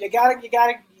emotion. You gotta let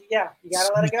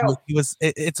it go.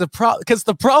 It's a problem, because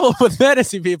the problem with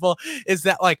fantasy people is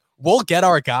that we'll get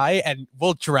our guy and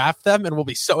we'll draft them and we'll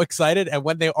be so excited, and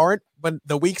when they aren't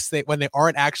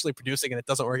actually producing and it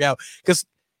doesn't work out, because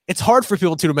it's hard for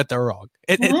people to admit they're wrong.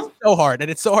 It's so hard, and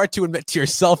it's so hard to admit to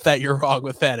yourself that you're wrong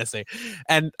with fantasy.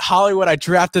 And Hollywood, I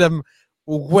drafted him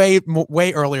way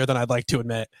earlier than I'd like to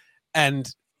admit, and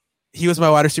he was my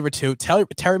wide receiver 2. Terry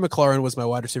McLaurin was my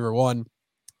wide receiver 1,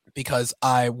 because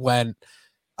I went.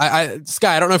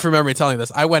 Sky, I don't know if you remember me telling you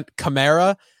this. I went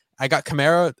Kamara. I got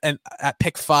Kamara and at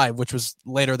pick 5, which was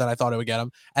later than I thought I would get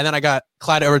him. And then I got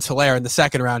Clyde Edwards-Helaire in the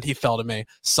 2nd round. He fell to me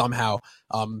somehow.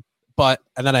 And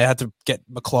then I had to get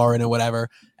McLaurin and whatever.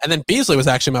 And then Beasley was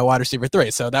actually my wide receiver 3.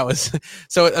 So that was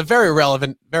a very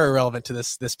relevant to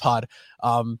this pod.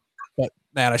 But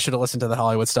man, I should have listened to the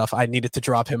Hollywood stuff. I needed to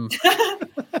drop him.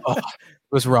 It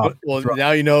was rough. Well,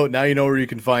 now you know where you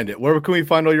can find it. Where can we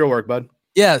find all your work, bud?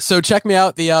 Yeah, so check me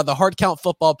out. The Hard Count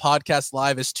Football Podcast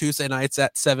live is Tuesday nights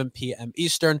at 7 p.m.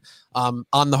 Eastern on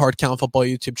the Hard Count Football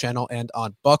YouTube channel and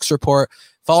on Bucks Report.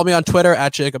 Follow me on Twitter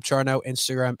at Jacob Charnow,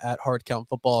 Instagram at Hard Count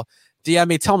Football. DM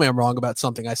me, tell me I'm wrong about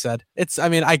something I said.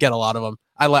 I get a lot of them.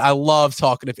 I love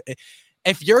talking.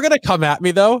 If you're going to come at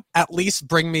me, though, at least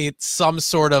bring me some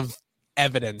sort of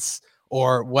evidence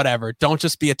or whatever. Don't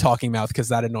just be a talking mouth, because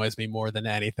that annoys me more than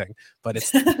anything. But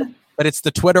it's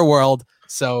the Twitter world,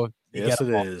 so yes, it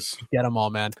is. Get them all,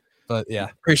 man. But yeah,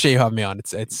 appreciate you having me on. It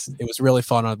was really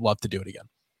fun. I'd love to do it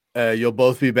again. You'll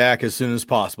both be back as soon as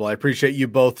possible. I appreciate you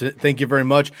both. Thank you very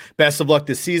much. Best of luck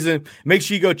this season. Make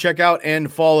sure you go check out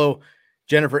and follow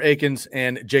Jennifer Eakins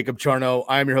and Jacob Charnow.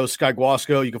 I'm your host, Sky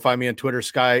Guasco. You can find me on Twitter,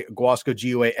 Sky Guasco,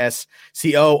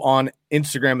 Guasco, on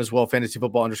Instagram as well,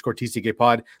 fantasyfootball_TCK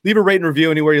pod. Leave a rate and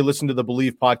review anywhere you listen to the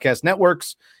Believe podcast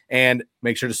networks, and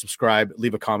make sure to subscribe.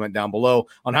 Leave a comment down below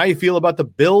on how you feel about the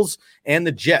Bills and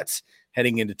the Jets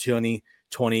heading into 2020.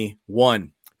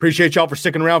 2021. Appreciate y'all for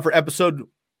sticking around for episode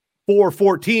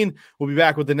 414. We'll be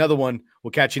back with another one.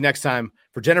 We'll catch you next time.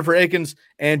 For Jennifer Eakins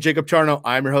and Jacob Charnow,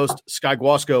 I'm your host, Sky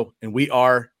Guasco, and we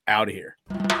are out of here.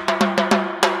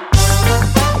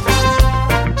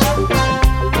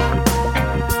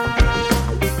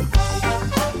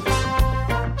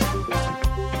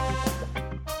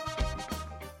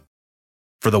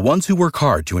 For the ones who work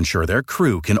hard to ensure their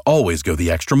crew can always go the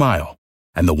extra mile,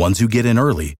 and the ones who get in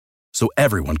early so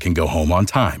everyone can go home on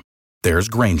time, there's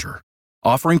Grainger,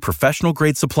 offering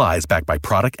professional-grade supplies backed by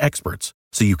product experts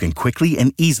so you can quickly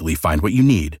and easily find what you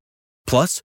need.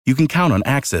 Plus, you can count on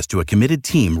access to a committed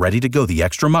team ready to go the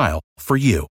extra mile for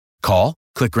you. Call,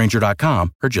 click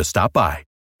Grainger.com, or just stop by.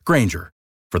 Grainger,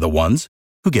 for the ones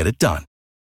who get it done.